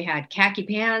on and they had khaki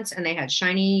pants and they had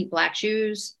shiny black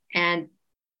shoes. And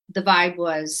the vibe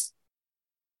was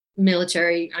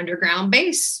military underground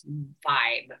base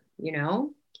vibe,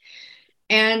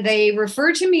 and they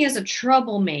referred to me as a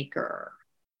troublemaker.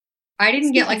 I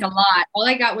didn't get like a lot. All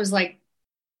I got was like,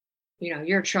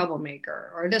 you're a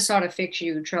troublemaker, or this ought to fix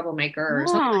you, troublemaker, or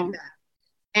something like that.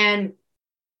 And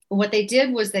what they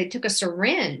did was they took a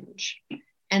syringe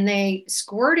and they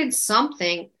squirted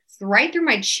something right through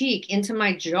my cheek into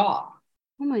my jaw.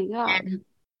 Oh my God. And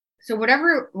so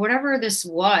whatever this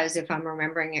was, if I'm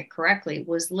remembering it correctly,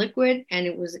 was liquid and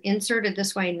it was inserted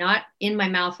this way, not in my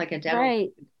mouth like a devil.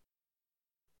 Right.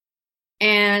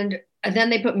 And then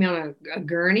they put me on a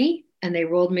gurney and they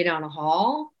rolled me down a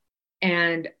hall.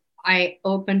 And I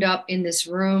opened up in this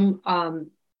room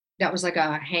that was like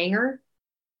a hangar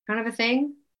kind of a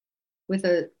thing with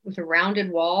a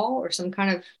rounded wall or some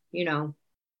kind of,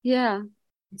 Yeah.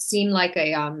 it seemed like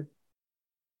a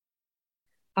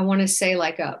I want to say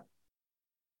like a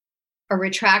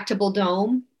retractable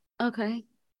dome. Okay.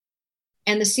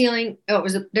 And the ceiling, there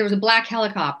was a black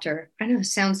helicopter. I know it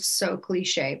sounds so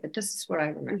cliche, but this is what I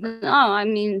remember. Oh, I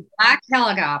mean, Black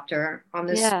helicopter on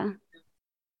this yeah.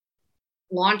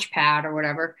 launch pad or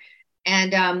whatever.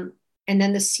 And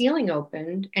then the ceiling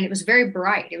opened and it was very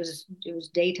bright. It was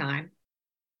daytime.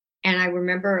 And I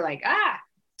remember like,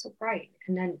 so bright.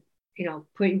 And then,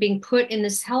 being put in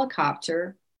this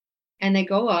helicopter, and they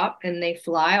go up and they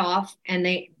fly off and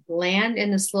they land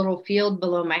in this little field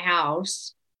below my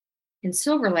house in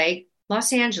Silver Lake,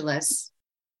 Los Angeles,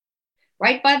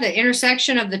 right by the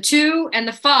intersection of the 2 and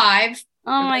the 5.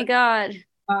 Oh my God.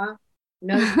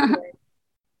 No.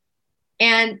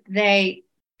 And they'd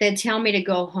tell me to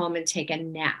go home and take a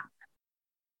nap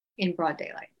in broad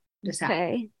daylight. This happened.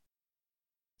 Okay.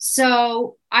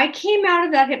 So I came out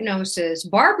of that hypnosis.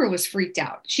 Barbara was freaked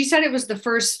out. She said it was the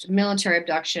first military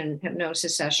abduction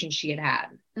hypnosis session she had had.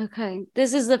 Okay.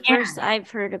 This is the first I've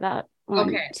heard about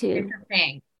one too. It's a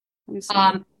thing.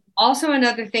 Also,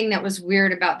 another thing that was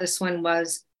weird about this one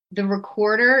was the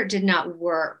recorder did not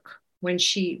work when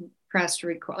she pressed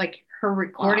record. Like her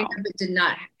recording of it did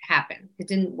not happen. It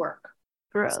didn't work.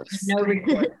 Gross. So no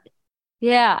recorder.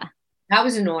 Yeah. That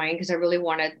was annoying because I really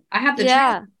wanted. I have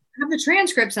the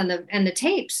transcripts and the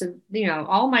tapes of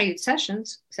all my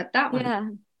sessions except that one. Yeah.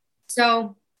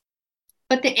 So,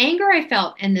 but the anger I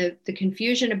felt and the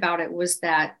confusion about it was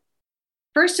that,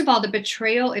 first of all, the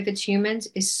betrayal, if it's humans,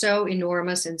 is so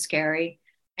enormous and scary.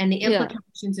 And the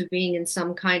implications of being in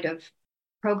some kind of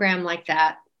program like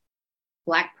that,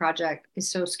 Black Project,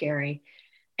 is so scary.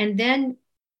 And then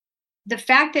the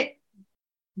fact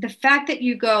that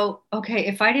you go, okay,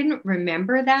 if I didn't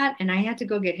remember that and I had to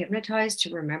go get hypnotized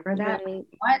to remember that,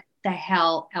 what the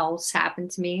hell else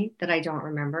happened to me that I don't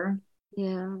remember?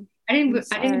 Yeah. I didn't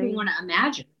even want to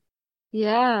imagine.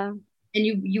 Yeah. And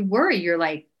you worry, you're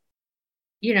like,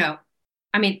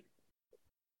 I mean,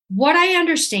 what I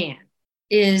understand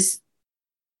is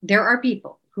there are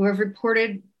people who have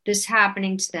reported this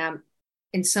happening to them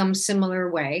in some similar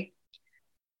way.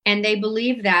 And they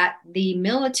believe that the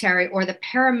military or the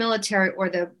paramilitary or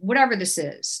the whatever this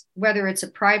is, whether it's a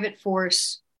private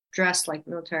force dressed like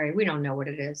military, we don't know what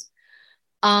it is,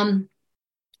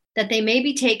 that they may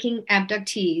be taking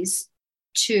abductees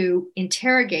to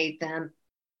interrogate them,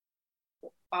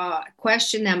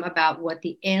 question them about what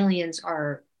the aliens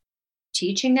are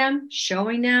teaching them,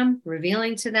 showing them,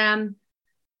 revealing to them,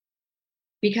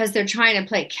 because they're trying to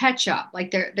play catch up.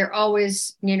 Like they're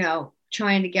always,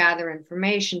 trying to gather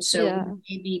information. So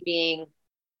maybe being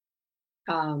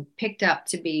picked up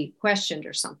to be questioned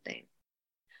or something.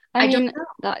 I mean,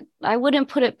 I wouldn't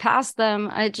put it past them.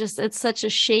 It's such a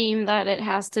shame that it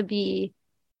has to be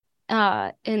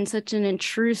in such an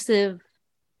intrusive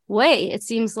way. It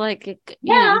seems like,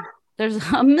 there's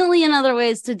a million other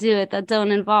ways to do it that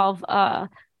don't involve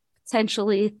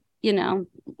potentially, No,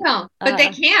 but they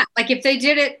can't. Like if they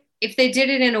did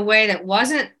it in a way that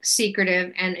wasn't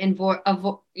secretive and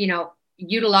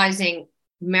utilizing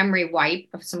memory wipe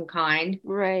of some kind,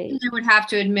 right? They would have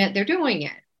to admit they're doing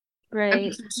it. Right. I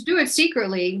mean, to do it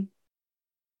secretly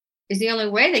is the only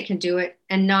way they can do it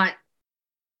and not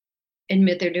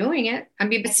admit they're doing it. I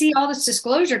mean, but see all this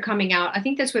disclosure coming out. I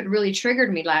think that's what really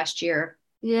triggered me last year.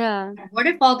 Yeah. What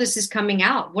if all this is coming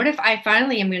out? What if I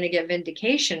finally am going to get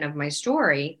vindication of my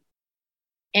story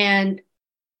and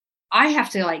I have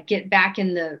to get back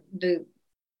in the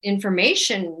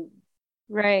information,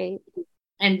 right,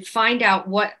 and find out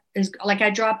what is I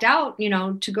dropped out,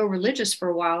 to go religious for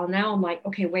a while, and now I'm like,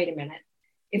 okay, wait a minute.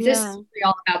 If this is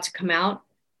all about to come out,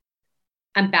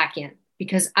 I'm back in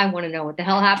because I want to know what the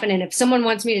hell happened, and if someone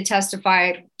wants me to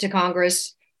testify to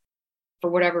Congress for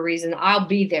whatever reason, I'll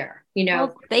be there.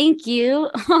 Well, thank you,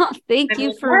 thank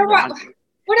you for.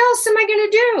 What else am I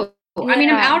going to do? I mean,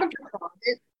 I'm out of the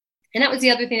closet. And that was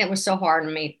the other thing that was so hard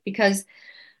on me because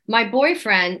my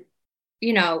boyfriend,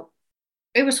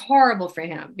 it was horrible for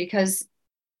him because,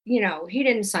 he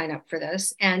didn't sign up for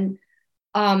this. And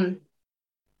I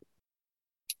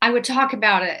would talk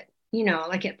about it,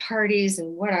 at parties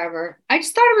and whatever. I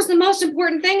just thought it was the most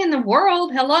important thing in the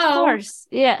world. Hello. Of course.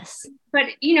 Yes. But,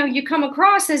 you come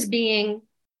across as being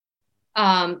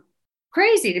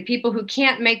crazy to people who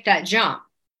can't make that jump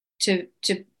to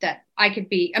that I could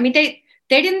be. I mean,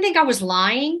 they didn't think I was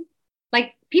lying.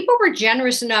 Like people were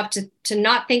generous enough to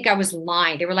not think I was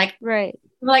lying. They were like, right.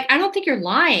 I don't think you're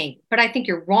lying, but I think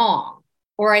you're wrong.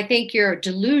 or I think you're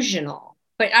delusional,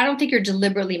 but I don't think you're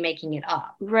deliberately making it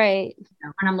up. Right.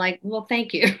 And I'm like, well,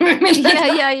 thank you. I mean,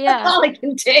 that's all I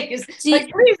can take is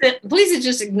like, please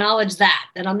just acknowledge that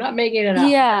I'm not making it up.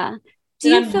 Yeah. Do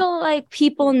you feel like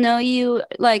people know you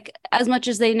like as much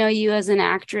as they know you as an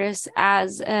actress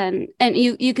and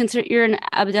you consider you're an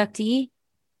abductee?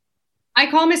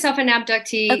 I call myself an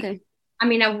abductee. Okay. I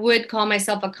mean, I would call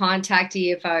myself a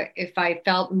contactee if I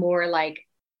felt more like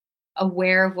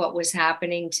aware of what was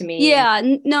happening to me. Yeah.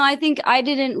 No, I think I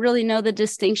didn't really know the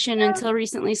distinction until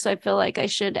recently, so I feel like I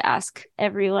should ask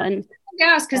everyone.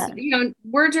 Yes, because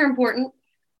words are important.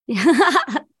 Yeah.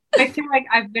 I feel like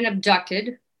I've been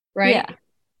abducted, right?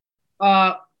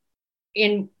 Yeah.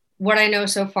 In what I know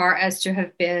so far as to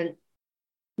have been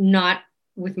not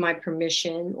with my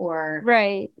permission or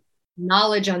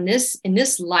knowledge on this in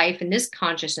this life, in this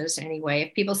consciousness anyway.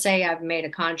 If people say I've made a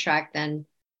contract, then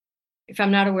if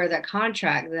I'm not aware of that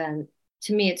contract, then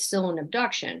to me it's still an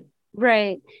abduction.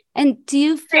 Right. And do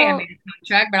you feel I made a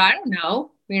contract, but I don't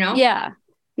know, Yeah.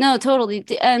 No, totally.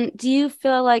 And do you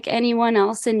feel like anyone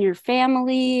else in your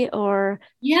family or?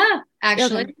 Yeah,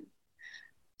 actually. Okay.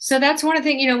 So that's one of the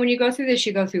things, when you go through this,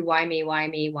 you go through why me, why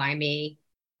me, why me?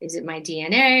 Is it my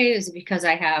DNA? Is it because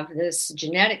I have this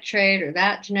genetic trait or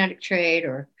that genetic trait?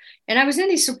 And I was in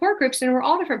these support groups and there were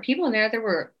all different people in there. There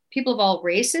were people of all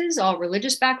races, all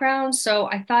religious backgrounds. So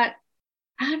I thought,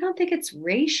 I don't think it's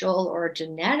racial or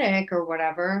genetic or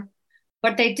whatever.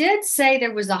 But they did say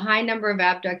there was a high number of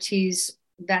abductees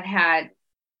that had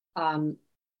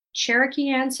Cherokee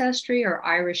ancestry or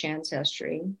Irish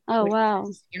ancestry. Oh, wow.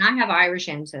 And I have Irish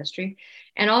ancestry.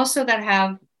 And also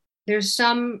there's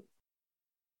some,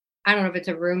 I don't know if it's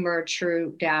a rumor or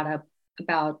true data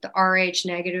about the Rh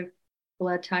negative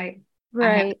blood type.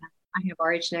 Right. I have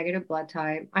Rh negative blood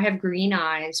type. I have green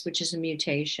eyes, which is a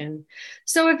mutation.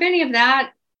 So if any of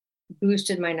that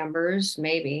boosted my numbers,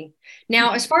 maybe.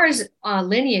 Now, as far as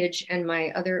lineage and my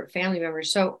other family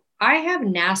members, so I have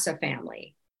NASA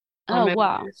family. Oh,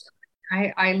 wow.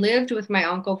 I lived with my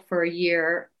uncle for a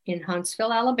year in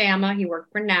Huntsville, Alabama. He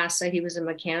worked for NASA. He was a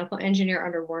mechanical engineer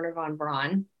under Werner von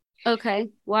Braun. Okay.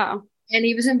 Wow. And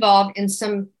he was involved in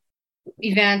some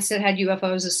events that had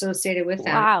UFOs associated with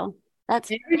them. Wow. That's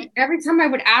every time I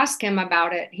would ask him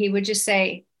about it, he would just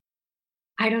say,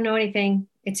 I don't know anything.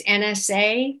 It's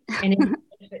NSA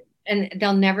and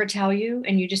they'll never tell you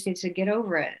and you just need to get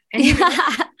over it. And he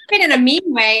in a mean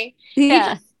way.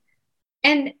 Yeah.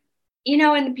 And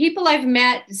the people I've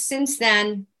met since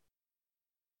then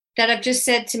that have just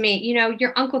said to me,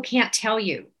 your uncle can't tell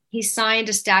you. He signed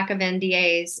a stack of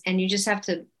NDAs and you just have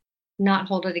to not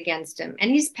hold it against him. And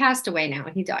he's passed away now.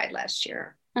 He died last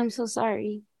year. I'm so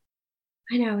sorry.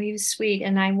 I know, he was sweet.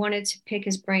 And I wanted to pick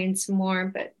his brain some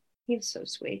more, but he was so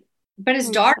sweet. But his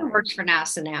daughter works for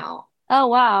NASA now. Oh,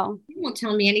 wow. He won't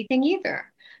tell me anything either.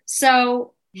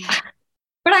 So,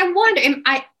 but I wonder,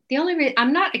 the only reason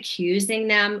I'm not accusing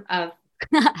them of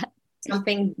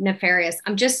something nefarious.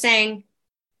 I'm just saying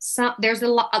there's a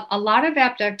lot of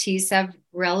abductees have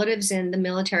relatives in the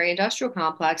military industrial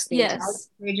complex, the intelligence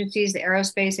agencies, the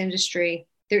aerospace industry.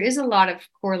 There is a lot of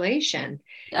correlation.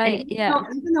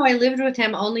 Even though I lived with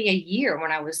him only a year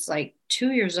when I was like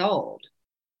 2 years old,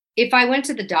 if I went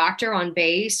to the doctor on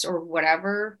base or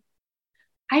whatever,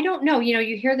 I don't know.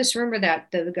 You hear this rumor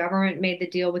that the government made the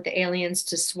deal with the aliens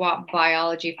to swap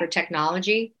biology for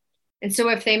technology. And so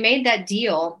if they made that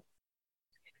deal,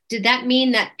 did that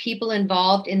mean that people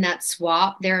involved in that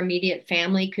swap, their immediate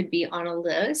family could be on a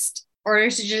list? Or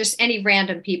is it just any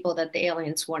random people that the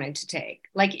aliens wanted to take?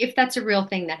 Like if that's a real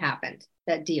thing that happened,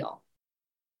 that deal.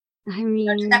 I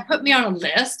mean, did that put me on a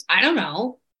list? I don't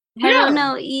know. I don't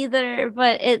know either,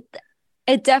 but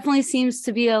it definitely seems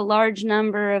to be a large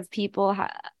number of people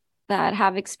that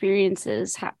have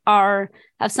experiences have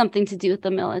something to do with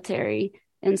the military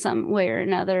in some way or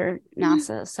another,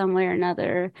 NASA, some way or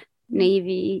another,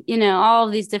 Navy, all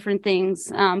of these different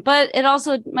things. But it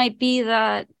also might be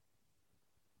that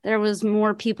there was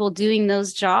more people doing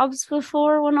those jobs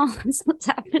before when all this was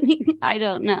happening. I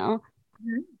don't know.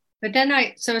 But then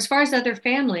so as far as other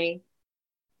family,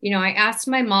 I asked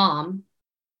my mom,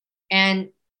 and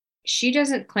she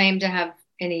doesn't claim to have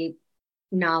any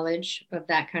knowledge of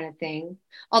that kind of thing.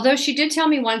 Although she did tell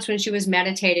me once when she was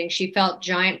meditating, she felt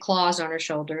giant claws on her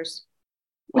shoulders.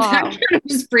 Wow. That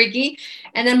was freaky.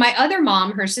 And then my other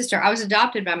mom, her sister, I was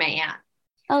adopted by my aunt.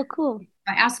 Oh, cool.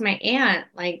 I asked my aunt,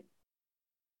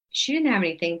 she didn't have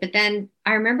anything. But then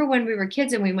I remember when we were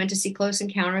kids and we went to see Close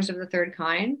Encounters of the Third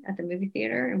Kind at the movie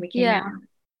theater, and we came out.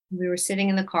 We were sitting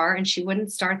in the car and she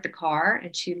wouldn't start the car,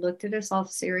 and she looked at us all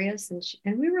serious,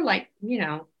 and we were like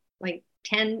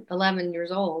 10, 11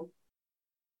 years old.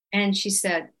 And she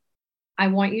said, I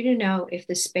want you to know if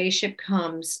the spaceship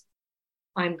comes,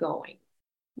 I'm going.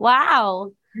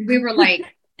 Wow. And we were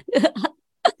like,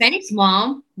 thanks,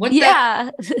 Mom. What the? Yeah.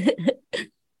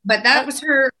 But that was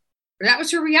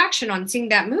her reaction on seeing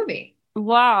that movie.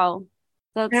 Wow.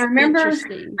 And I That's remember,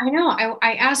 interesting. I know,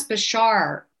 I asked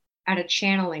Bashar at a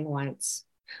channeling once.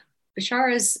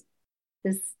 Bashar is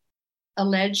this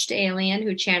alleged alien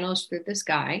who channels through this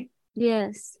guy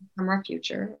Yes. from our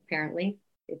future, apparently,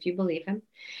 if you believe him.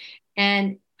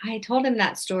 And I told him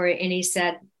that story, and he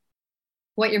said,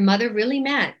 what your mother really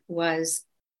meant was,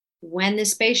 when the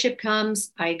spaceship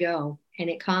comes, I go, and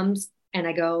it comes, and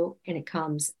I go, and it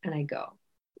comes, and I go.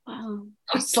 Wow.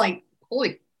 I was like,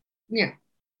 holy, yeah,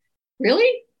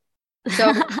 really?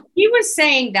 So he was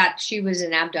saying that she was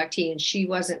an abductee and she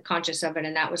wasn't conscious of it.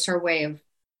 And that was her way of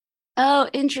Oh,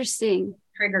 interesting.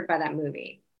 triggered by that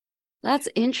movie. That's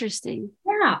interesting.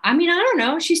 Yeah. I mean, I don't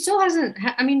know. She still hasn't,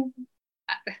 I mean,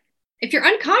 if you're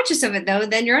unconscious of it though,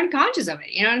 then you're unconscious of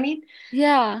it. You know what I mean?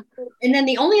 Yeah. And then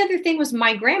the only other thing was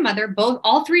my grandmother,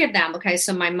 all three of them. Okay.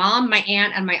 So my mom, my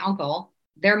aunt, and my uncle,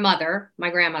 their mother,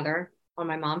 my grandmother on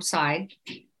my mom's side,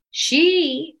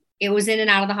 it was in and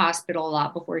out of the hospital a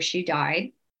lot before she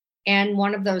died. And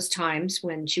one of those times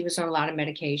when she was on a lot of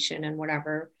medication and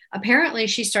whatever, apparently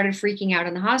she started freaking out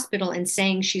in the hospital and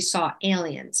saying she saw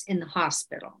aliens in the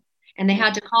hospital. And they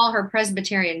had to call her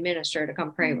Presbyterian minister to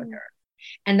come pray with her.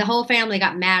 And the whole family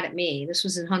got mad at me. This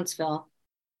was in Huntsville.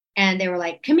 And they were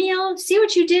like, Camille, see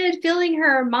what you did, filling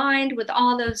her mind with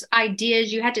all those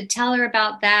ideas. You had to tell her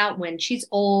about that when she's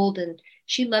old and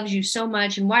she loves you so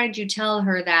much. And why did you tell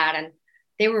her that? And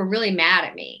they were really mad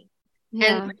at me.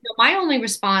 Yeah. And my only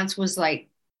response was like,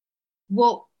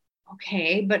 well,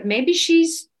 okay, but maybe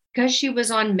because she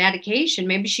was on medication,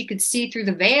 maybe she could see through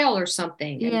the veil or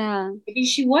something. Yeah. Maybe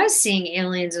she was seeing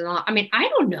aliens and all. I mean, I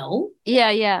don't know. Yeah,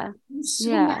 yeah.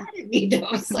 So mad at me though.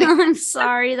 I was like, I'm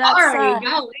sorry. That's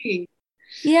golly.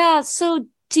 Yeah. So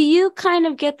do you kind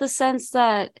of get the sense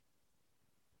that,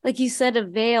 like you said, a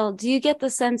veil, do you get the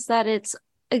sense that it's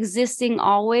existing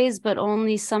always, but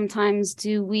only sometimes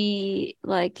do we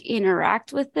like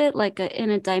interact with it like in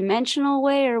a dimensional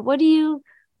way? Or what do you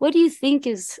think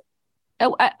is,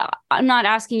 I'm not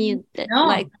asking you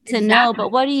to know, but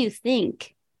what do you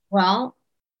think? Well,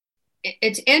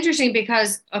 it's interesting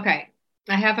because, okay,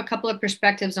 I have a couple of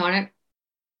perspectives on it.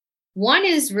 One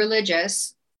is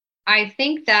religious. I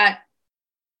think that,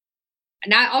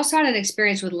 and I also had an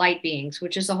experience with light beings,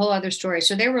 which is a whole other story.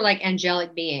 So they were like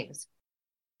angelic beings.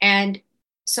 And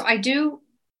so I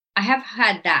have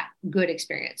had that good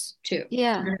experience too.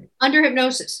 Yeah. Under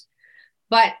hypnosis.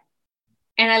 And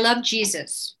I love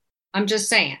Jesus. I'm just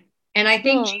saying. And I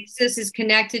think Jesus is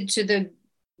connected to the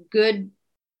good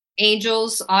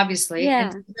angels, obviously,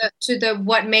 and to the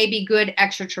what may be good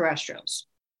extraterrestrials,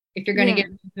 if you're going to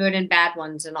get good and bad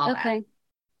ones and all that.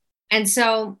 And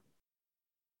so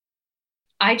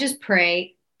I just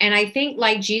pray. And I think,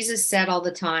 like Jesus said all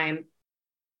the time,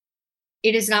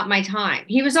 it is not my time.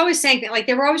 He was always saying that, like,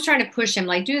 they were always trying to push him,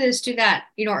 like, do this, do that,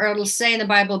 or it'll say in the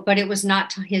Bible, but it was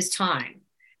not his time,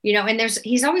 and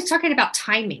he's always talking about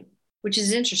timing, which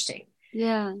is interesting.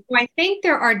 Yeah. So I think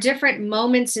there are different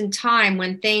moments in time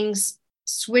when things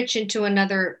switch into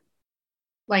another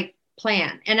like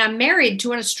plan. And I'm married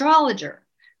to an astrologer.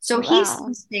 So he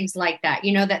sees things like that,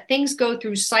 that things go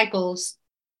through cycles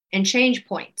and change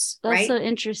points. That's right? So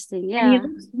interesting. Yeah.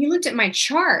 And he looked at my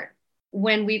chart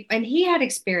and he had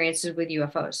experiences with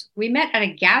UFOs. We met at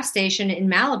a gas station in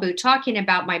Malibu talking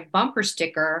about my bumper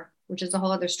sticker, which is a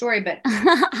whole other story, but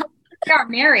we are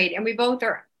married and we both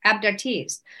are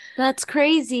abductees. That's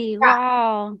crazy. Yeah.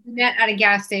 Wow. We met at a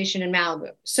gas station in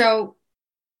Malibu. So,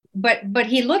 but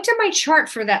he looked at my chart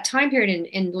for that time period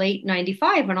in late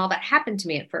 95 when all that happened to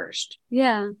me at first.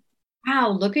 Yeah. Wow,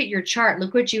 look at your chart.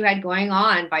 Look what you had going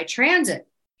on by transit.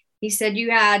 He said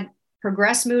you had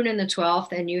progress moon in the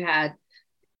 12th and you had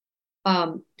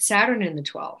Saturn in the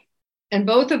 12th. And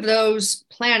both of those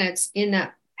planets in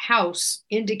that house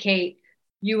indicate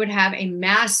you would have a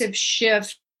massive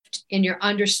shift in your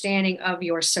understanding of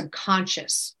your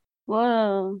subconscious.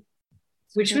 Whoa.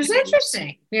 Which was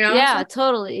interesting, Yeah,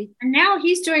 totally. And now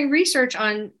he's doing research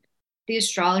on the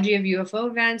astrology of UFO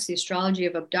events, the astrology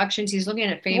of abductions. He's looking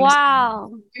at famous.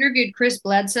 Wow. Interviewed Chris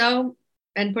Bledsoe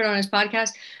and put on his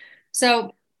podcast.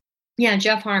 So yeah,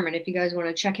 Jeff Harman, if you guys want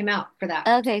to check him out for that.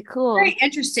 Okay, cool. I'm very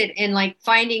interested in like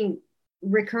finding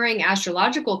recurring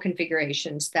astrological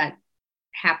configurations that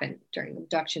happen during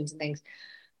abductions and things.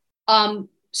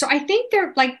 So I think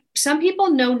they're like, some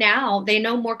people know now, they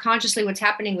know more consciously what's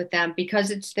happening with them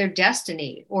because it's their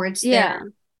destiny or it's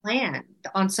their plan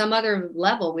on some other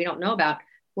level we don't know about,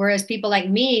 Whereas people like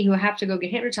me who have to go get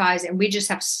hypnotized and we just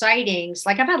have sightings,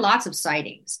 like I've had lots of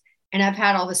sightings and I've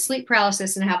had all the sleep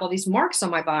paralysis and I have all these marks on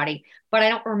my body, but I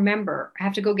don't remember. I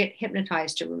have to go get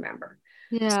hypnotized to remember.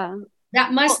 Yeah. So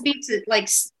that must be to, like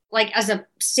as a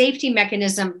safety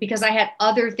mechanism, because I had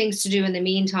other things to do in the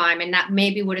meantime, and that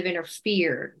maybe would have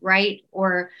interfered, right?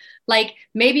 Or like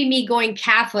maybe me going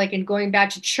Catholic and going back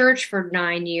to church for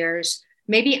 9 years,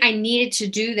 maybe I needed to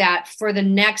do that for the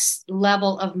next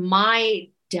level of my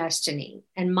destiny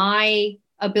and my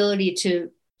ability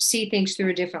to see things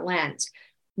through a different lens.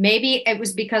 Maybe it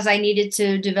was because I needed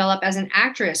to develop as an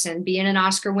actress and be in an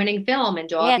Oscar-winning film and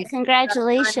do all these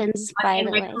congratulations, by in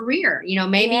the my way. career.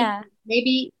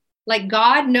 Maybe like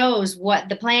God knows what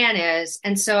the plan is.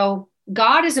 And so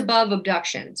God is above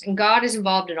abductions and God is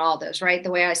involved in all this, right?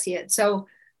 The way I see it. So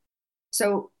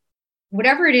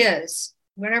whatever it is,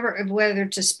 whether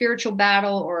it's a spiritual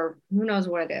battle or who knows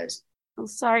what it is. Oh,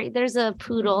 sorry. There's a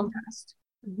poodle.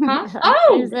 Huh?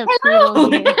 Oh, there's a hello.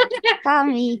 poodle here.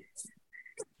 Tommy.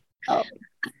 Oh,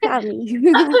 Tommy.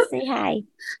 Say hi.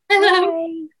 Hello. Hi.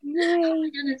 Oh,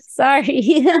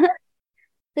 sorry.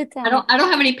 I don't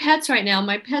have any pets right now.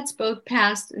 My pets both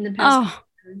passed in the past. Oh,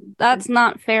 that's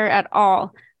not fair at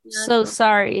all. Yeah, so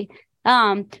sorry.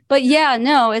 But yeah,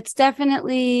 no, it's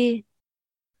definitely,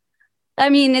 I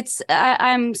mean,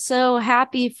 I'm so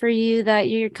happy for you that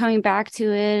you're coming back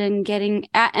to it and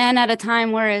and at a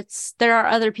time where there are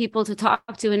other people to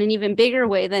talk to in an even bigger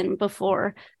way than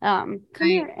before. Come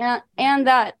here. And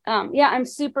that, yeah, I'm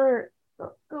super,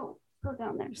 go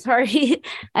down there. Sorry.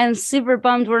 I'm super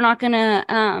bummed we're not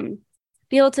gonna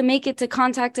be able to make it to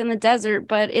Contact in the Desert,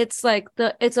 but it's like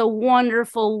it's a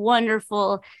wonderful,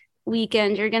 wonderful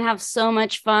weekend. You're gonna have so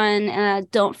much fun.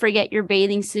 Don't forget your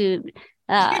bathing suit.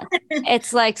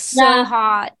 It's like so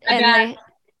hot. And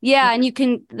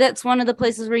and that's one of the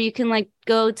places where you can like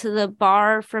go to the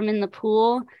bar from in the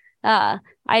pool.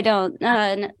 I don't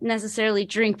necessarily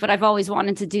drink, but I've always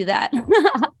wanted to do that.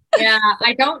 Yeah,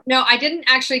 I don't know. I didn't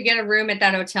actually get a room at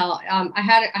that hotel. I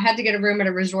had to get a room at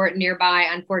a resort nearby,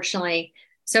 unfortunately.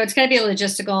 So it's going to be a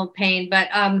logistical pain, but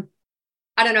I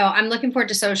don't know. I'm looking forward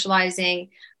to socializing.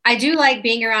 I do like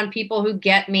being around people who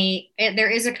get me. There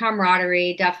is a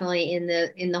camaraderie definitely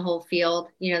in the whole field,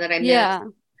 that I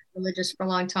missed religious for a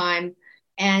long time.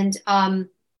 And I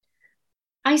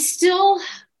just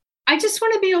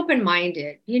want to be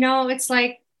open-minded. It's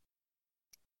like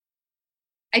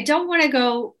I don't want to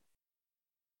go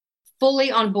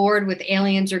fully on board with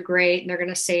aliens are great and they're going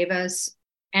to save us.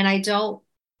 And I don't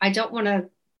want to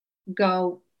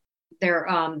go they're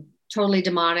totally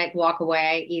demonic, walk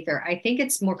away either. I think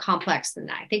it's more complex than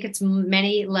that. I think it's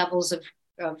many levels of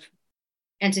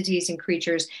entities and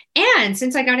creatures. And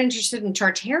since I got interested in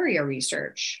Tartaria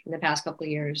research in the past couple of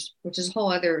years, which is a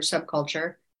whole other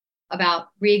subculture about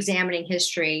re-examining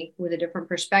history with a different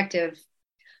perspective,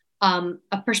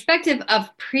 a perspective of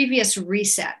previous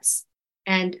resets,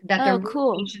 and that there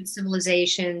were ancient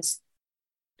civilizations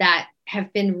that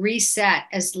have been reset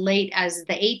as late as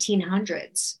the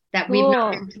 1800s that we've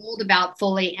not been told about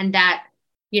fully. And that,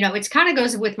 it kind of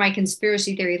goes with my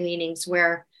conspiracy theory leanings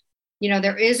where,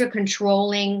 there is a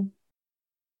controlling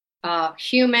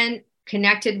human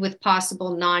connected with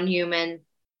possible non-human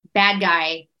bad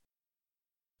guy,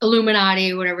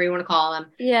 Illuminati, whatever you want to call them.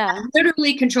 Yeah.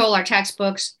 Literally control our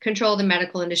textbooks, control the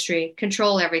medical industry,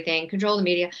 control everything, control the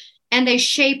media. And they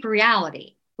shape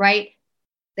reality, right?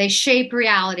 They shape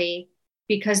reality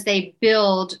because they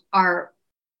build our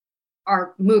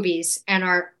movies and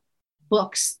our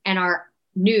books and our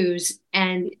news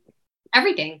and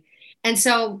everything. And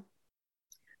so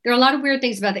there are a lot of weird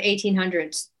things about the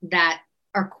 1800s that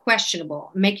are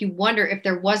questionable, make you wonder if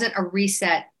there wasn't a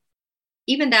reset,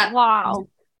 even that. Wow.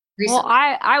 Recently. Well,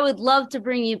 I would love to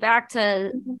bring you back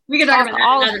to. We can talk about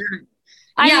that another time.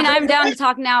 I mean, I'm down to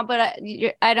talk now, but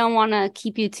I don't want to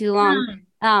keep you too long.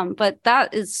 But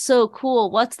that is so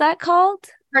cool. What's that called?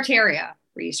 Tartaria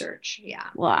research. Yeah.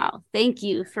 Wow. Thank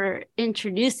you for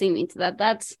introducing me to that.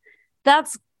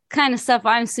 That's kind of stuff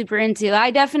I'm super into. I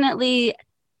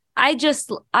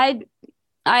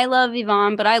love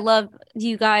Yvonne, but I love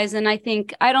you guys. And I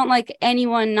think I don't like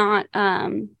anyone not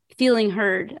feeling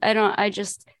heard.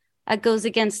 That goes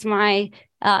against my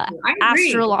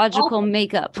astrological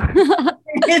makeup.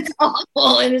 It's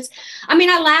awful. And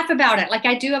I laugh about it. Like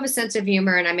I do have a sense of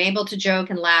humor and I'm able to joke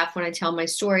and laugh when I tell my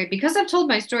story because I've told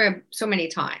my story so many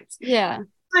times. Yeah.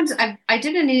 Sometimes I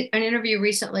did an interview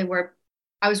recently where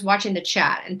I was watching the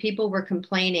chat and people were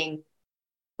complaining,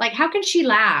 like, how can she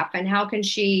laugh? And how can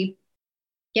she,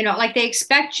 like they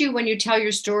expect you when you tell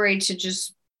your story to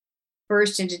just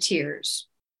burst into tears.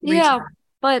 Yeah.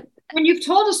 But when you've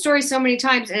told a story so many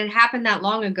times and it happened that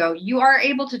long ago, you are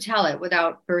able to tell it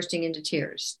without bursting into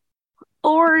tears.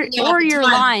 Or you're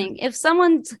lying. If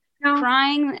someone's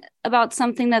crying about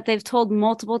something that they've told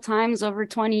multiple times over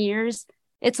 20 years,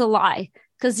 it's a lie,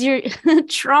 because your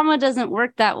trauma doesn't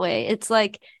work that way. It's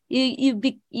like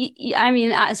I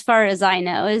mean, as far as I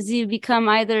know, is you become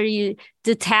either you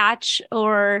detach,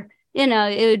 or, you know,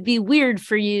 it would be weird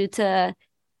for you to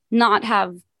not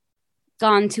have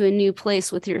gone to a new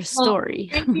place with your story.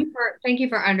 Well, thank you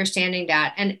for understanding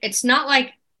that. And it's not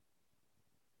like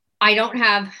I don't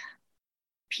have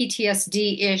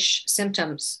PTSD-ish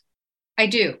symptoms. I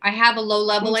do. I have a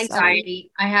low-level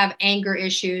anxiety. I have anger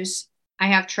issues. I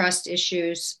have trust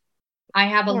issues. I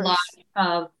have a lot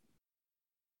of,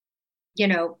 you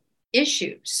know,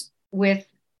 issues with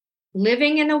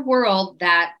living in a world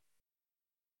that,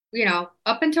 you know,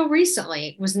 up until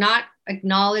recently was not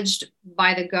acknowledged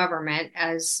by the government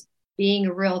as being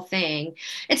a real thing.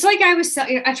 It's like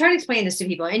I try to explain this to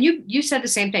people, and you said the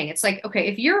same thing. It's like, okay,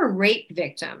 if you're a rape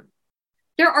victim,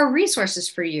 there are resources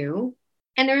for you,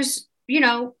 and there's, you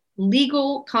know,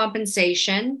 legal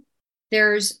compensation,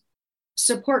 there's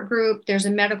support group, there's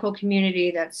a medical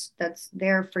community that's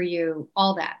there for you,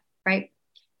 all that, right?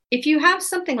 If you have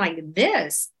something like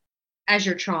this as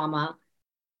your trauma,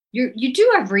 you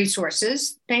do have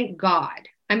resources, thank God.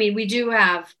 I mean, we do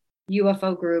have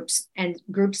UFO groups and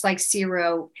groups like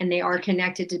Zero, and they are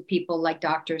connected to people like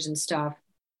doctors and stuff.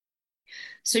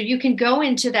 So you can go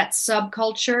into that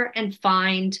subculture and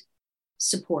find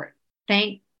support.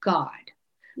 Thank God.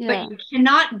 Yeah. But you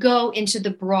cannot go into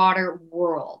the broader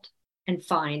world and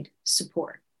find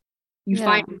support. You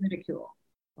find ridicule.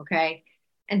 Okay.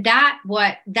 And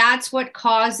that's what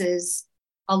causes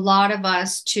a lot of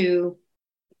us to,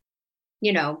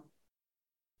 you know,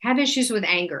 have issues with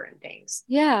anger and things.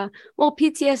 Yeah. Well,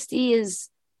 PTSD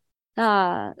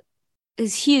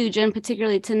is huge, and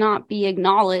particularly to not be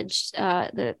acknowledged,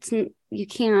 that you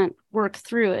can't work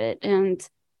through it. And,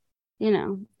 you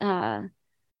know,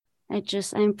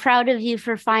 I'm proud of you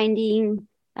for finding,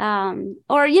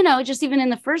 or, you know, just even in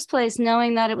the first place,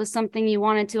 knowing that it was something you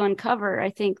wanted to uncover. I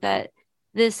think that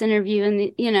this interview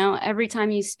and, you know, every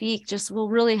time you speak just will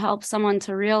really help someone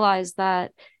to realize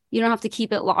that you don't have to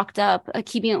keep it locked up.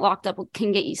 Keeping it locked up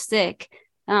can get you sick,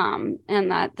 and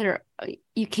that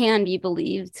you can be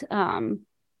believed, and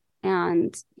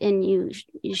you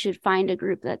should find a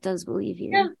group that does believe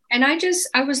you. Yeah. And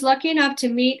I was lucky enough to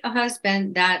meet a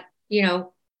husband that, you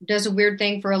know, does a weird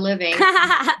thing for a living,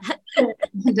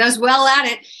 does well at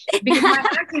it, because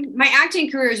my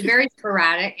acting career is very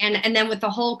sporadic, and then with the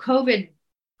whole COVID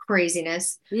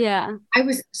craziness, I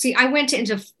went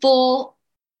into full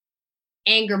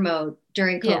anger mode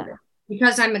during COVID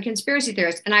because I'm a conspiracy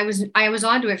theorist, and I was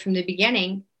onto it from the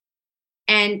beginning.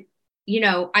 And, you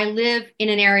know, I live in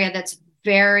an area that's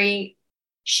very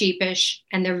sheepish,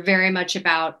 and they're very much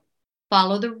about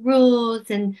follow the rules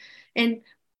and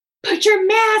put your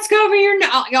mask over your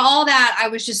nose, all that. I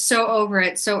was just so over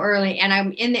it so early. And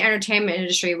I'm in the entertainment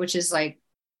industry, which is like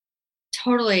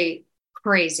totally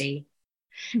crazy.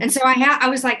 And so I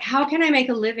was like, how can I make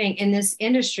a living in this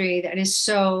industry that is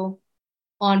so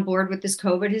on board with this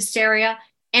COVID hysteria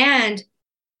and,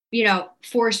 you know,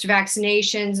 forced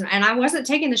vaccinations? And I wasn't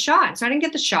taking the shot. So I didn't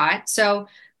get the shot. So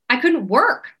I couldn't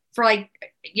work for, like,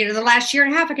 you know, the last year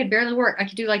and a half. I could barely work. I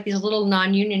could do like these little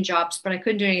non-union jobs, but I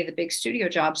couldn't do any of the big studio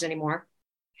jobs anymore.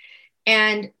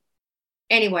 And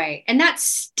anyway, and that's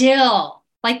still,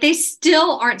 like, they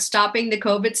still aren't stopping the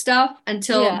COVID stuff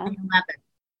until 11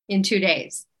 in 2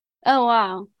 days. Oh,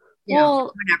 wow.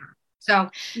 Well, whatever. So,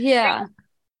 yeah.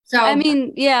 So, I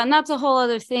mean, yeah. And that's a whole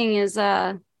other thing is,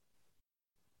 there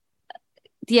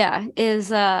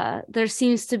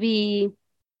seems to be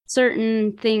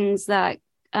certain things that,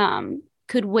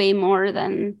 could weigh more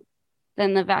than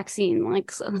the vaccine.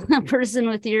 Like, so a person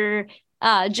with your,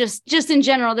 just in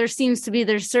general, there's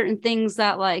certain things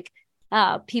that, like,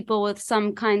 people with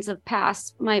some kinds of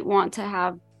past might want to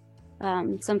have,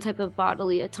 some type of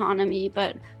bodily autonomy.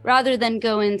 But rather than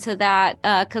go into that,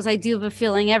 because I do have a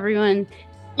feeling everyone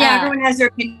has their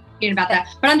opinion about that.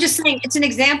 But I'm just saying, it's an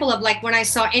example of, like, when I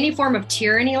saw any form of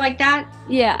tyranny like that.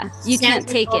 Yeah, you can't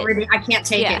take it. I can't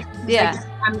take it. Yeah.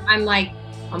 I'm like,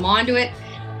 I'm onto it.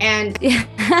 And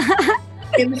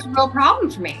it was a real problem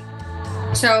for me.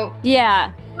 So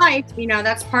life, you know,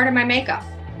 that's part of my makeup.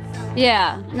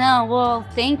 Yeah. No, well,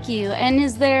 thank you. And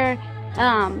is there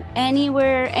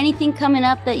anything coming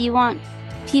up that you want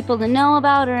people to know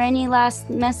about, or any last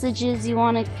messages you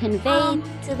want to convey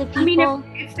to the people? I mean,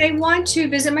 if they want to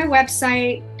visit my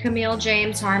website,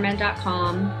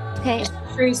 CamilleJamesHarman.com. Okay. Just make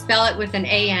sure you spell it with an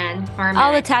A-N, Harman.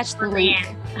 I'll attach the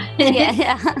link.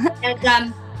 Yeah. And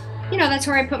that's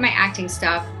where I put my acting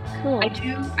stuff. Cool. I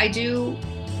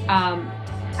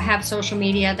have social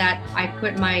media that I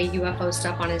put my UFO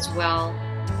stuff on as well.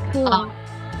 Cool.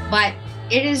 But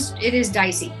it is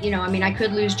dicey. I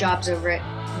could lose jobs over it.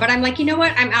 But I'm like, you know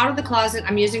what? I'm out of the closet.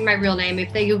 I'm using my real name.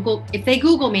 If they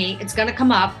Google me, it's gonna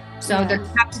come up. So they're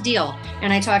gonna have to deal.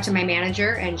 And I talked to my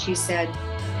manager, and she said,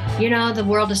 the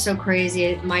world is so crazy.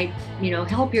 It might,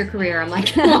 help your career. I'm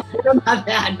like, no, I don't know about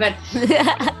that. But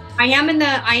I am in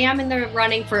the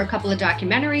running for a couple of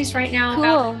documentaries right now. Cool.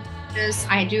 About this.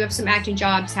 I do have some acting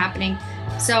jobs happening.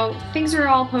 So things are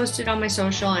all posted on my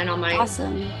social and on my.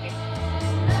 Awesome.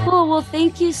 Cool. Well,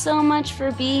 thank you so much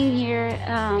for being here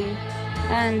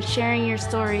and sharing your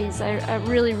stories. I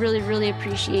really, really, really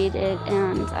appreciate it.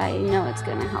 And I know it's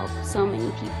going to help so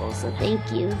many people. So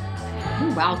thank you.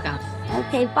 You're welcome.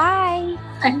 Okay, bye.